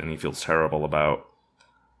he did, and he feels terrible about.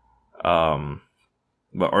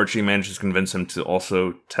 But Archie manages to convince him to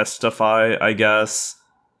also testify, I guess.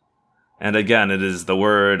 And again, it is the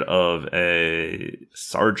word of a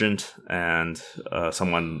sergeant and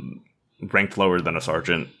someone ranked lower than a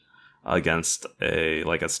sergeant against a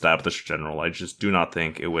established general. I just do not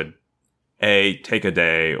think it would A, take a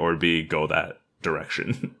day, or B, go that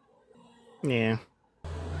direction. Yeah.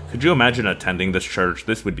 Could you imagine attending this church?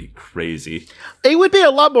 This would be crazy. It would be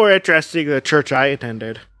a lot more interesting than the church I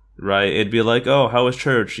attended. Right, it'd be like, oh, how was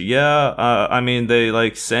church? Yeah, I mean,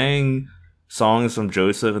 they sang songs from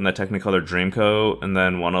Joseph and the Technicolor Dreamcoat, and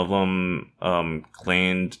then one of them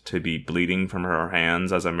claimed to be bleeding from her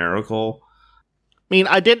hands as a miracle. I mean,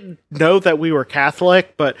 I didn't know that we were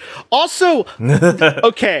Catholic, but also,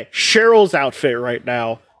 okay, Cheryl's outfit right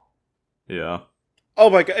now. Yeah. Oh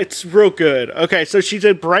my god, it's real good. Okay, so she's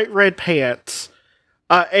in bright red pants,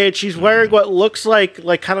 and she's wearing what looks like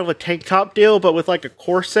kind of a tank top deal, but with like a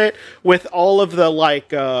corset with all of the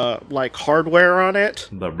like hardware on it.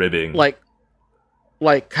 The ribbing.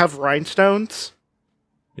 Like have rhinestones.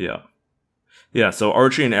 Yeah. Yeah, so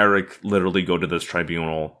Archie and Eric literally go to this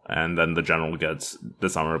tribunal, and then the general gets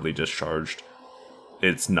dishonorably discharged.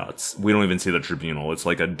 It's nuts. We don't even see the tribunal. It's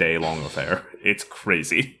like a day-long affair. It's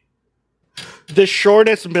crazy. The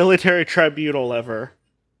shortest military tribunal ever.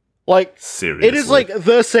 Like, seriously. It is like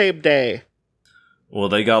the same day. Well,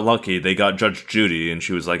 they got lucky. They got Judge Judy, and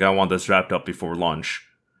she was like, I want this wrapped up before lunch.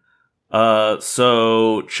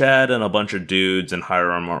 So Chad and a bunch of dudes in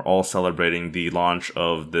Hiram are all celebrating the launch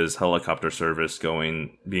of this helicopter service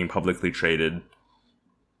being publicly traded.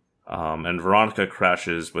 And Veronica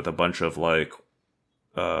crashes with a bunch of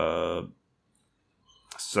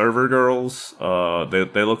server girls.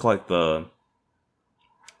 They look like the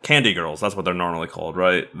Candy Girls. That's what they're normally called,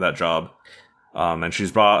 right? That job. And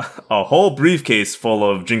she's brought a whole briefcase full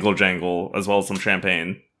of jingle jangle as well as some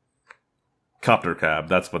champagne. Copter Cab,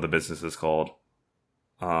 that's what the business is called.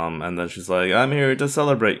 And then she's like, I'm here to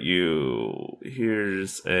celebrate you.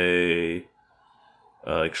 Here's a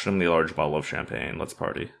extremely large bottle of champagne. Let's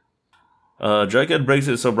party. Jughead breaks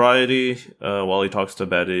his sobriety while he talks to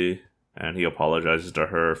Betty, and he apologizes to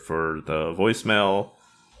her for the voicemail.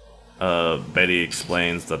 Betty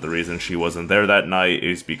explains that the reason she wasn't there that night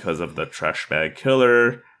is because of the trash bag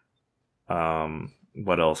killer.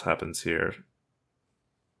 What else happens here?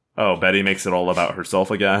 Oh, Betty makes it all about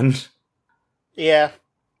herself again. Yeah.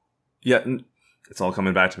 Yeah, it's all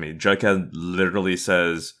coming back to me. Jughead literally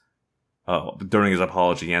says, during his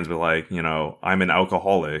apology, he ends with I'm an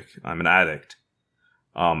alcoholic, I'm an addict.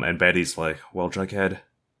 And Betty's like, well, Jughead,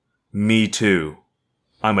 me too.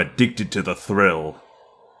 I'm addicted to the thrill.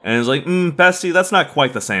 And it's like, bestie, that's not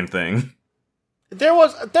quite the same thing. That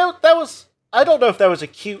was, I don't know if that was a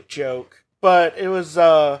cute joke, but it was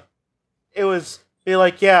be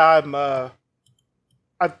like, yeah,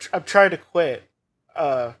 I'm trying to quit.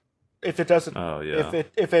 If it doesn't,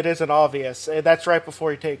 if it isn't obvious, and that's right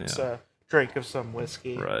before he takes a drink of some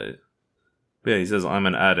whiskey. Right. But yeah, he says, I'm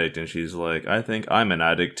an addict, and she's like, I think I'm an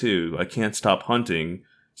addict too. I can't stop hunting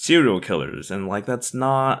serial killers, and like that's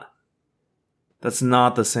not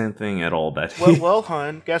the same thing at all, Betty. Well,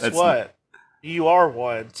 hun, guess what? You are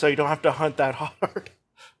one, so you don't have to hunt that hard.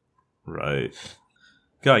 Right.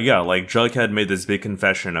 Yeah, like Jughead made this big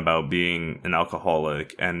confession about being an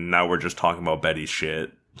alcoholic, and now we're just talking about Betty's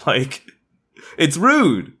shit. Like, it's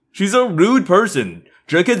rude. She's a rude person.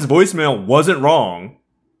 Jughead's voicemail wasn't wrong.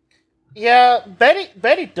 Yeah,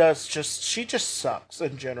 Betty she just sucks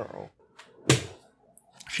in general.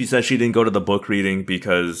 She says she didn't go to the book reading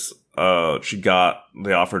because she got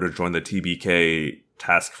the offer to join the TBK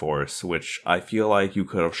task force, which I feel like you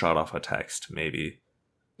could have shot off a text, maybe.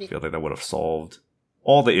 I feel like that would have solved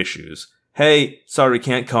all the issues. Hey, sorry,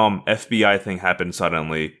 can't come. FBI thing happened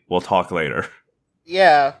suddenly. We'll talk later.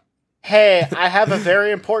 Yeah. Hey, I have a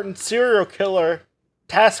very important serial killer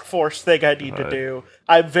task force thing I need to do.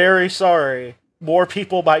 I'm very sorry. More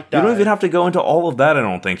people might die. You don't even have to go into all of that, I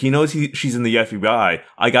don't think. He knows she's in the FBI.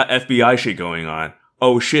 I got FBI shit going on.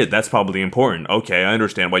 Oh shit, that's probably important. Okay, I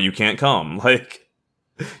understand why you can't come. Like,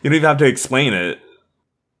 you don't even have to explain it.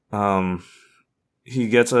 Jughead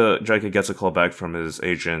gets a call back from his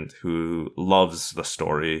agent who loves the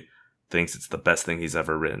story, thinks it's the best thing he's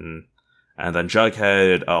ever written. And then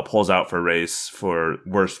Jughead pulls out for Race for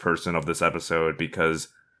worst person of this episode because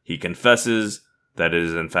he confesses that it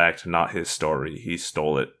is in fact not his story. He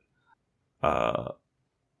stole it. And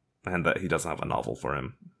that he doesn't have a novel for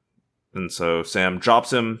him. And so Sam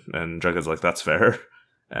drops him, and Jughead's like, that's fair.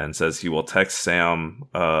 And says he will text Sam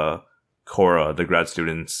Cora, the grad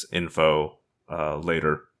student's info,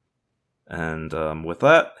 later. And with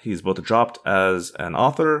that, he's both dropped as an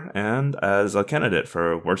author and as a candidate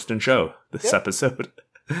for Worst in Show this episode.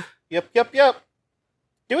 Yep.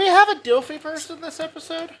 Do we have a Dilfy person this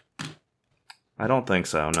episode? I don't think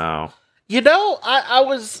so, no. You know, I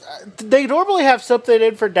was... They normally have something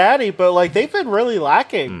in for Daddy, but, like, they've been really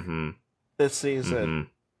lacking this season.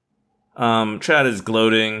 Chad is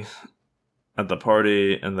gloating at the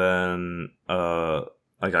party, and then a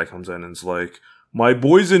guy comes in and is like, my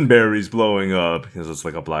boysenberry's blowing up, because it's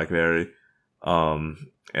like a blackberry. And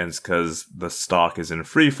it's because the stock is in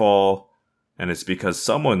free fall, and it's because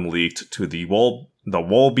someone leaked to the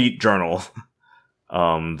Wallbeat Journal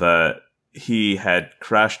that he had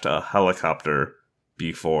crashed a helicopter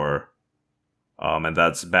before. And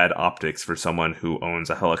that's bad optics for someone who owns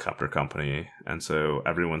a helicopter company. And so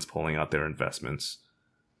everyone's pulling out their investments.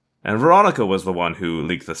 And Veronica was the one who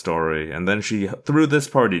leaked the story, and then she threw this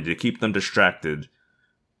party to keep them distracted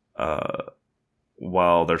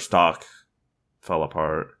while their stock fell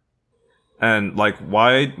apart. And, like,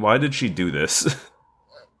 why did she do this?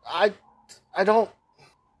 I don't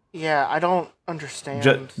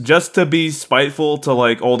understand. Just to be spiteful to,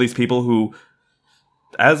 like, all these people who,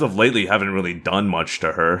 as of lately, haven't really done much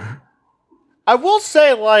to her. I will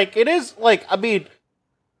say, like, it is, like, I mean...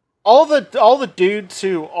 All the dudes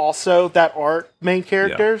who also that aren't main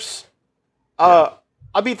characters, I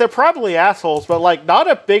mean, they're probably assholes, but, like, not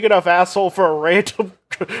a big enough asshole for a random,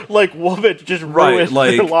 like, woman to just ruin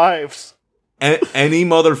their lives. Any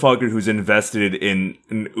motherfucker who's invested in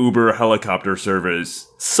an Uber helicopter service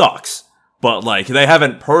sucks. But, like, they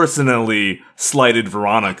haven't personally slighted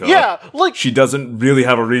Veronica. Yeah, like... She doesn't really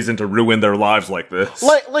have a reason to ruin their lives like this.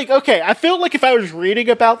 Like, okay, I feel like if I was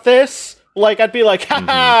reading about this... Like, I'd be like,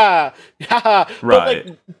 ha ha.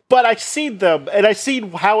 Right. But I seen them, and I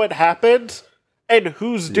seen how it happened, and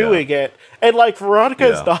who's doing it. And, like, Veronica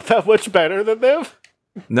is not that much better than them.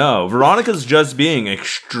 No, Veronica's just being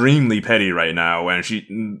extremely petty right now, and she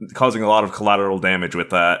causing a lot of collateral damage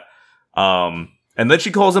with that. And then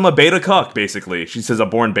she calls him a beta cuck, basically. She says a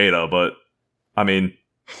born beta, but, I mean,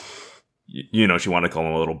 you know she wanted to call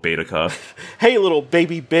him a little beta cuck. Hey, little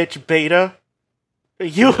baby bitch beta.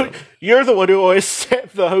 You're the one who always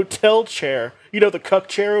sat the hotel chair. You know, the cuck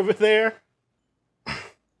chair over there?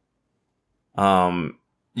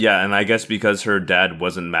 Yeah, and I guess because her dad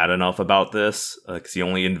wasn't mad enough about this, because he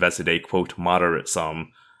only invested a, quote, moderate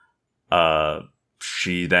sum,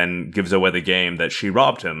 she then gives away the game that she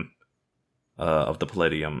robbed him of the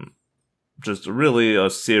Palladium. Just really a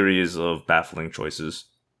series of baffling choices.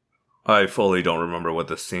 I fully don't remember what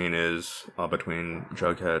the scene is between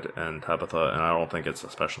Jughead and Tabitha, and I don't think it's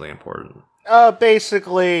especially important.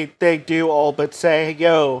 Basically, they do all but say,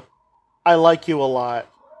 yo, I like you a lot.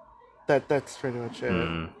 That's pretty much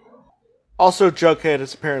it. Also, Jughead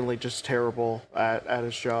is apparently just terrible at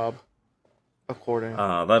his job. According.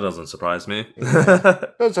 That doesn't surprise me. Yeah.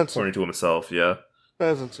 According to himself, yeah.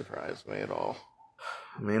 Doesn't surprise me at all.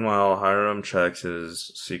 Meanwhile, Hiram checks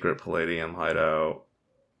his secret Palladium hideout.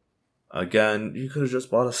 Again, you could have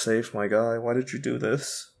just bought a safe, my guy. Why did you do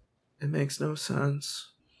this? It makes no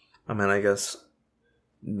sense. I mean, I guess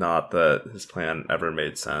not that his plan ever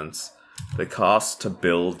made sense. The cost to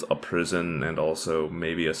build a prison and also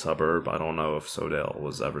maybe a suburb, I don't know if Sodale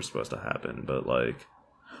was ever supposed to happen, but like,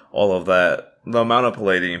 all of that, the amount of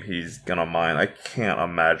palladium he's gonna mine, I can't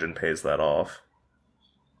imagine pays that off.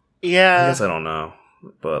 Yeah. I guess I don't know.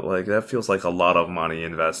 But like, that feels like a lot of money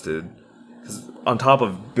invested. 'Cause on top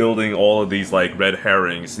of building all of these like red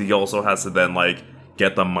herrings, he also has to then like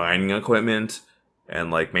get the mining equipment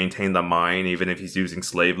and like maintain the mine, even if he's using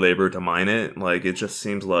slave labor to mine it. Like, it just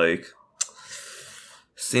seems like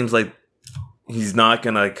he's not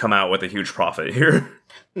gonna come out with a huge profit here.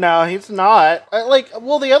 No, he's not.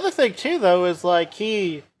 The other thing too, though, is like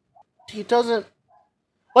he doesn't,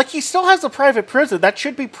 like, he still has a private prison that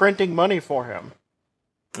should be printing money for him.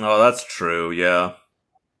 Oh, that's true. Yeah.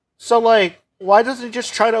 So, like, why doesn't he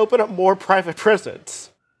just try to open up more private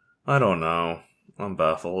prisons? I don't know. I'm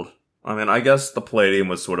baffled. I mean, I guess the Palladium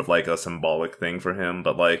was sort of like a symbolic thing for him,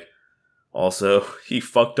 but like, also he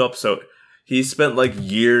fucked up. So he spent like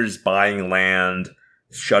years buying land,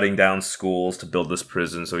 shutting down schools to build this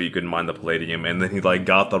prison so he could mine the Palladium, and then he like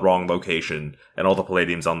got the wrong location, and all the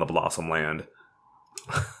Palladium's on the Blossom land.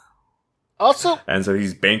 Also, and so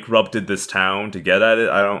he's bankrupted this town to get at it.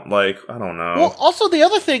 I don't know. Well, also the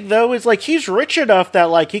other thing though is like he's rich enough that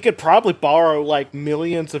like he could probably borrow like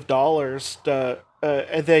millions of dollars to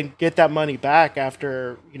and then get that money back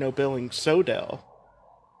after, building Sodale.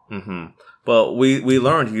 Mm-hmm. But we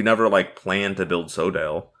learned he never like planned to build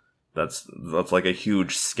Sodale. That's like a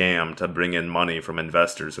huge scam to bring in money from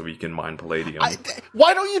investors so we can mine palladium.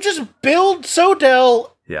 Why don't you just build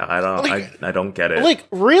Sodale? Yeah, I don't get it. Like,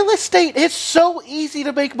 real estate is so easy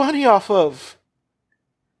to make money off of.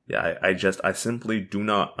 Yeah, I simply do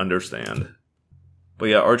not understand. But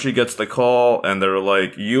yeah, Archie gets the call, and they're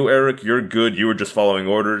like, you, Eric, you're good, you were just following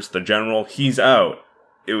orders. The general, he's out.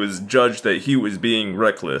 It was judged that he was being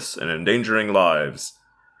reckless and endangering lives.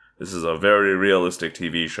 This is a very realistic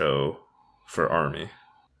TV show for Army.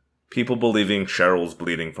 People believing Cheryl's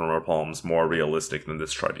bleeding from her palms more realistic than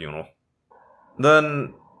this tribunal.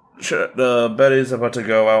 Then, Betty's about to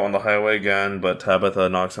go out on the highway again, but Tabitha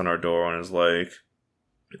knocks on her door and is like,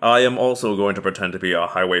 I am also going to pretend to be a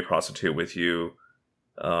highway prostitute with you,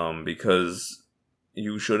 because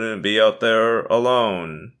you shouldn't be out there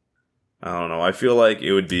alone. I don't know, I feel like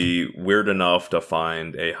it would be weird enough to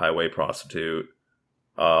find a highway prostitute,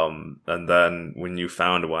 and then when you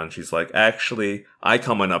found one, she's like, actually, I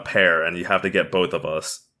come in a pair and you have to get both of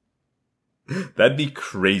us. That'd be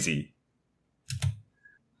crazy.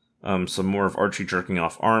 Some more of Archie jerking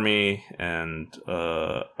off Army, and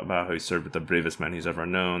about how he served with the bravest men he's ever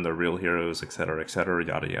known, the real heroes, etc.,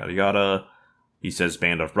 yada yada yada. He says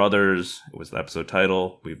Band of Brothers. It was the episode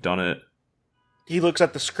title. We've done it. He looks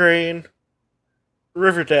at the screen.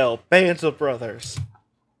 Riverdale, Bands of Brothers.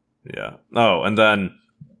 Yeah. Oh, and then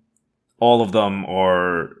all of them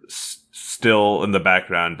are still in the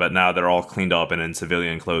background, but now they're all cleaned up and in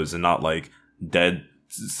civilian clothes and not like dead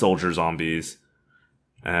soldier zombies.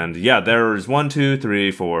 And yeah, there's 1, 2,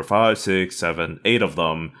 3, 4, 5, 6, 7, 8 of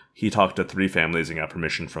them. He talked to 3 families and got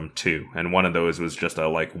permission from 2. And one of those was just a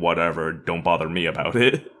like, whatever, don't bother me about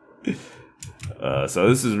it. So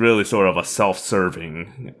this is really sort of a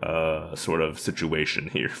self-serving sort of situation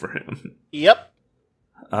here for him. Yep.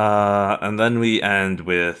 And then we end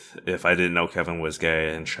with, if I didn't know Kevin was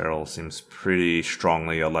gay, and Cheryl seems pretty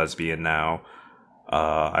strongly a lesbian now,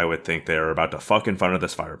 I would think they're about to fuck in front of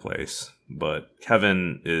this fireplace. But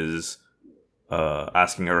Kevin is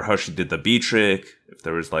asking her how she did the bee trick, if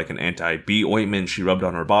there was like an anti-bee ointment she rubbed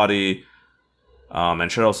on her body. And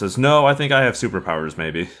Cheryl says, no, I think I have superpowers,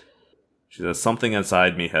 maybe. She says, something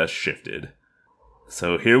inside me has shifted.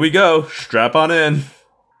 So here we go. Strap on in.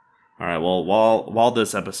 Alright, well, while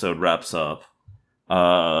this episode wraps up,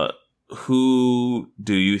 who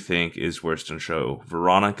do you think is worst in show?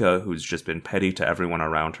 Veronica, who's just been petty to everyone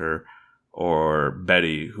around her, or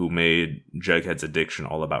Betty, who made Jughead's addiction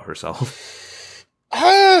all about herself?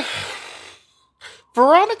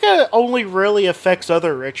 Veronica only really affects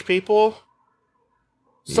other rich people.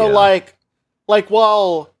 So, yeah. like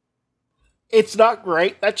while it's not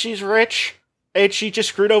great that she's rich, and she just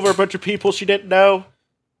screwed over a bunch of people she didn't know.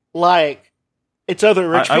 Like, it's other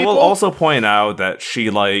rich people. I will also point out that she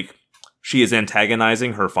is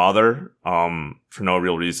antagonizing her father for no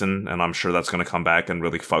real reason, and I'm sure that's going to come back and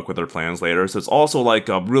really fuck with her plans later. So it's also like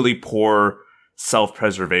a really poor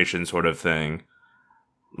self-preservation sort of thing.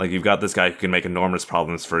 Like, you've got this guy who can make enormous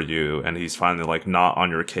problems for you, and he's finally, like, not on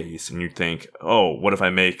your case, and you think, oh, what if I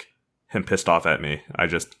make him pissed off at me?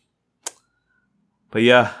 But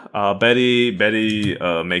yeah, Betty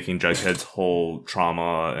making Jughead's whole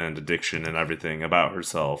trauma and addiction and everything about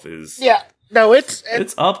herself is... Yeah, no, it's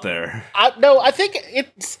up there. I think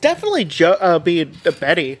it's definitely being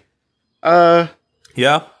Betty. Yeah?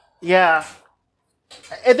 Yeah.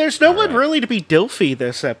 And there's no one really to be Dilfy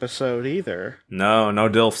this episode either. No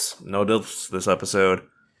Dilfs. No Dilfs this episode.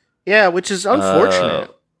 Yeah, which is unfortunate.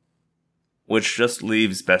 Which just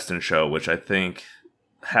leaves Best in Show, which I think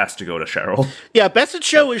has to go to Cheryl. Yeah, Best in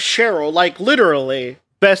Show is Cheryl, like literally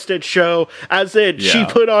Best in Show, as in she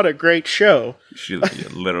put on a great show. She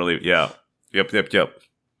literally, yeah. Yep.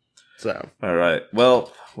 So. All right.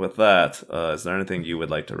 Well, with that, is there anything you would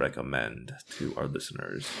like to recommend to our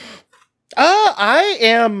listeners? I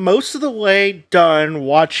am most of the way done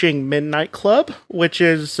watching Midnight Club, which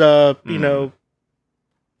is,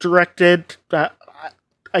 directed,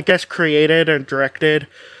 I guess created and directed,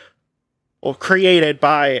 or created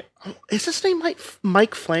by, is his name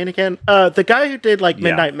Mike Flanagan? The guy who did, like,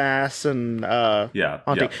 Midnight Mass and, that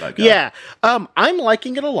guy. Yeah. I'm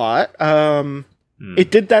liking it a lot. It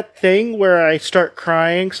did that thing where I start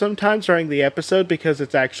crying sometimes during the episode because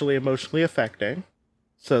it's actually emotionally affecting.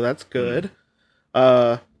 So that's good.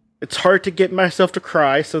 It's hard to get myself to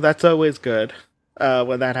cry, so that's always good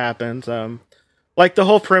when that happens. Like, the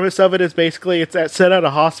whole premise of it is basically it's set at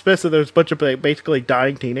a hospice, and there's a bunch of basically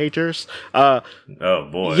dying teenagers. Oh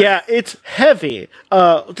boy. Yeah, it's heavy.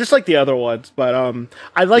 Just like the other ones, but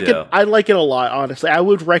I like it. I like it a lot, honestly. I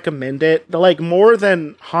would recommend it. Like, more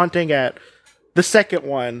than Haunting at the second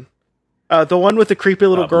one. The one with the creepy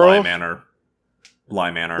little girl. Bly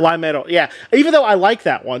Manor. Yeah. Even though I like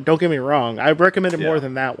that one, don't get me wrong, I recommend it more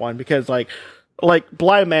than that one because like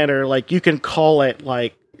Bly Manor, like, you can call it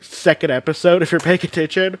like second episode if you're paying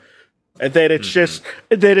attention, and then it's just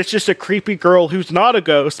a creepy girl who's not a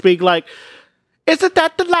ghost being like, "Isn't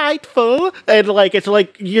that delightful?" And like it's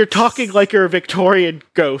like you're talking like you're a Victorian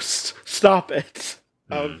ghost. Stop it.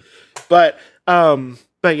 But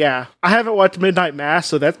yeah, I haven't watched Midnight Mass,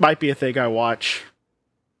 so that might be a thing I watch.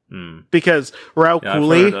 Because Raul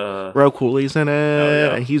Cooley's in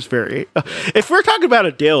it, and he's very... if we're talking about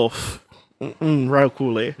a DILF, Raul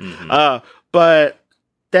Cooley. But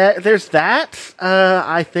there's that.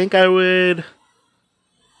 I think I would...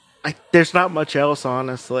 there's not much else,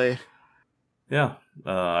 honestly. Yeah.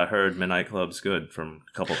 I heard Midnight Club's good from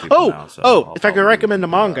a couple people now. So if I could recommend a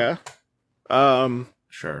manga...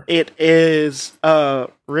 sure. It is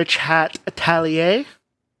Rich Hat Atelier.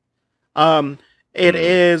 It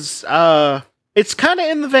is, it's kind of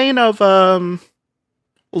in the vein of,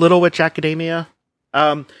 Little Witch Academia.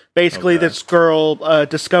 Basically, this girl,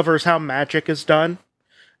 discovers how magic is done,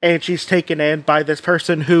 and she's taken in by this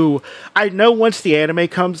person who, I know once the anime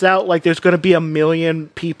comes out, like, there's gonna be 1 million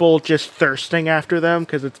people just thirsting after them,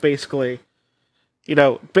 because it's basically,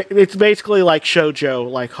 it's basically like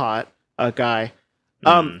shoujo, like hot, guy.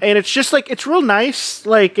 And it's just like, it's real nice.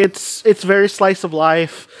 Like, it's very slice of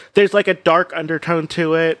life. There's like a dark undertone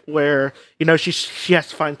to it where, she has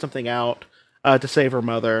to find something out, to save her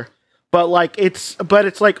mother. But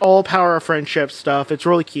it's like all power of friendship stuff. It's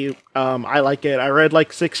really cute. I like it. I read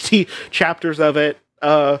like 60 chapters of it,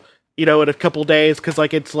 in a couple days. Cause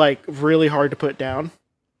like, it's like really hard to put down.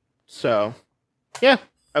 So yeah,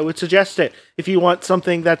 I would suggest it if you want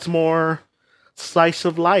something that's more slice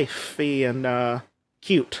of life-y and,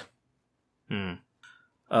 cute. I'm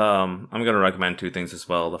going to recommend 2 things as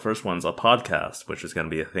well. The first one's a podcast, which is going to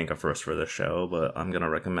be, I think, a first for this show, but I'm going to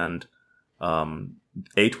recommend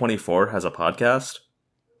A24 has a podcast.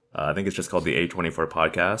 I think it's just called the A24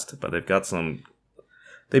 Podcast, but they've got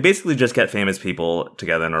they basically just get famous people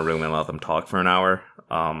together in a room and let them talk for an hour.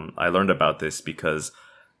 I learned about this because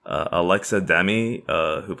Alexa Demi,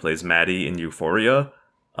 who plays Maddie in Euphoria,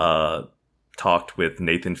 talked with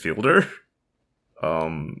Nathan Fielder.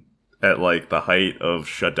 At like the height of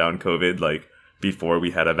shutdown COVID, like before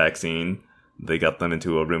we had a vaccine, they got them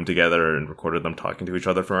into a room together and recorded them talking to each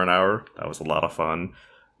other for an hour. That was a lot of fun.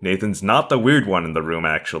 Nathan's not the weird one in the room,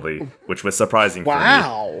 actually, which was surprising for me.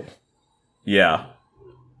 Wow. Yeah.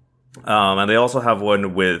 And they also have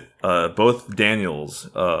one with both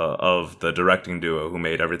Daniels of the directing duo who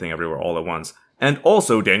made Everything Everywhere All at Once And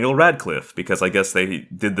also Daniel Radcliffe, because I guess they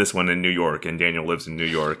did this one in New York, and Daniel lives in New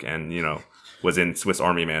York, and, was in Swiss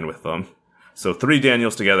Army Man with them. So 3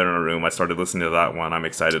 Daniels together in a room. I started listening to that one. I'm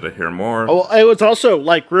excited to hear more. Oh, it was also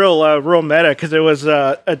real meta, because it was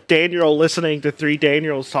a Daniel listening to 3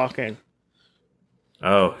 Daniels talking.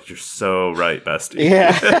 Oh, you're so right, bestie.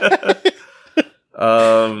 Yeah.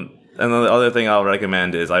 And then the other thing I'll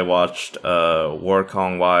recommend is I watched War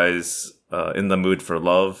Kong Wai's In the Mood for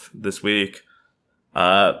Love this week.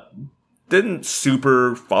 Didn't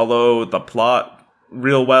super follow the plot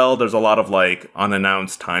real well. There's a lot of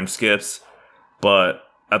unannounced time skips, but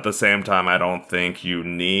at the same time, I don't think you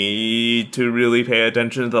need to really pay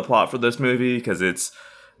attention to the plot for this movie, because it's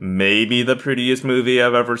maybe the prettiest movie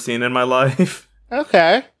I've ever seen in my life.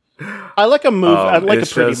 Okay. I like a movie. I like a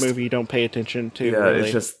pretty movie you don't pay attention to. Yeah, really.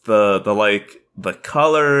 It's just the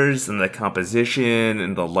colors and the composition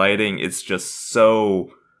and the lighting. It's just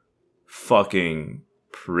so fucking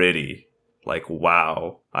pretty.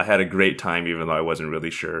 Wow. I had a great time, even though I wasn't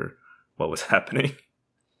really sure what was happening.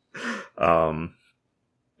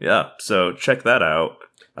 Yeah. So check that out,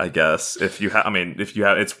 I guess. If you have,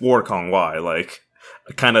 it's War Kong Wai.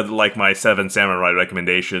 Kind of like my 7 Samurai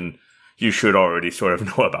recommendation. You should already sort of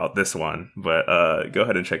know about this one, but go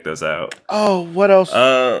ahead and check those out. Oh, what else?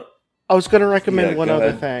 I was going to recommend one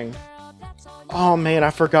other thing. Oh, man,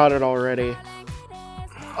 I forgot it already.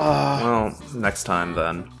 Well, next time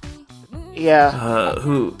then. Yeah.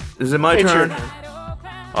 Who? Is it my turn?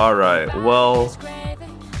 Alright, well...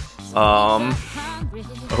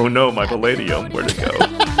 Oh no, my Palladium, where'd it go?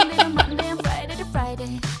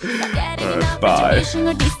 Alright, bye.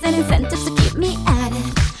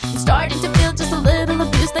 Starting to feel just a little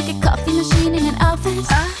abused, like a coffee machine in an office.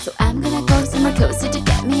 So I'm gonna go somewhere cozy to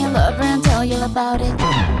get me a lover and tell you about it.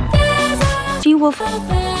 She-Wolf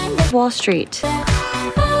Wall Street.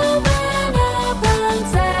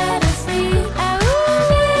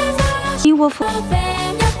 She-Wolf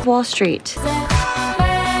Wall Street. I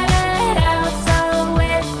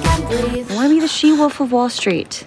want to be the She-Wolf of Wall Street.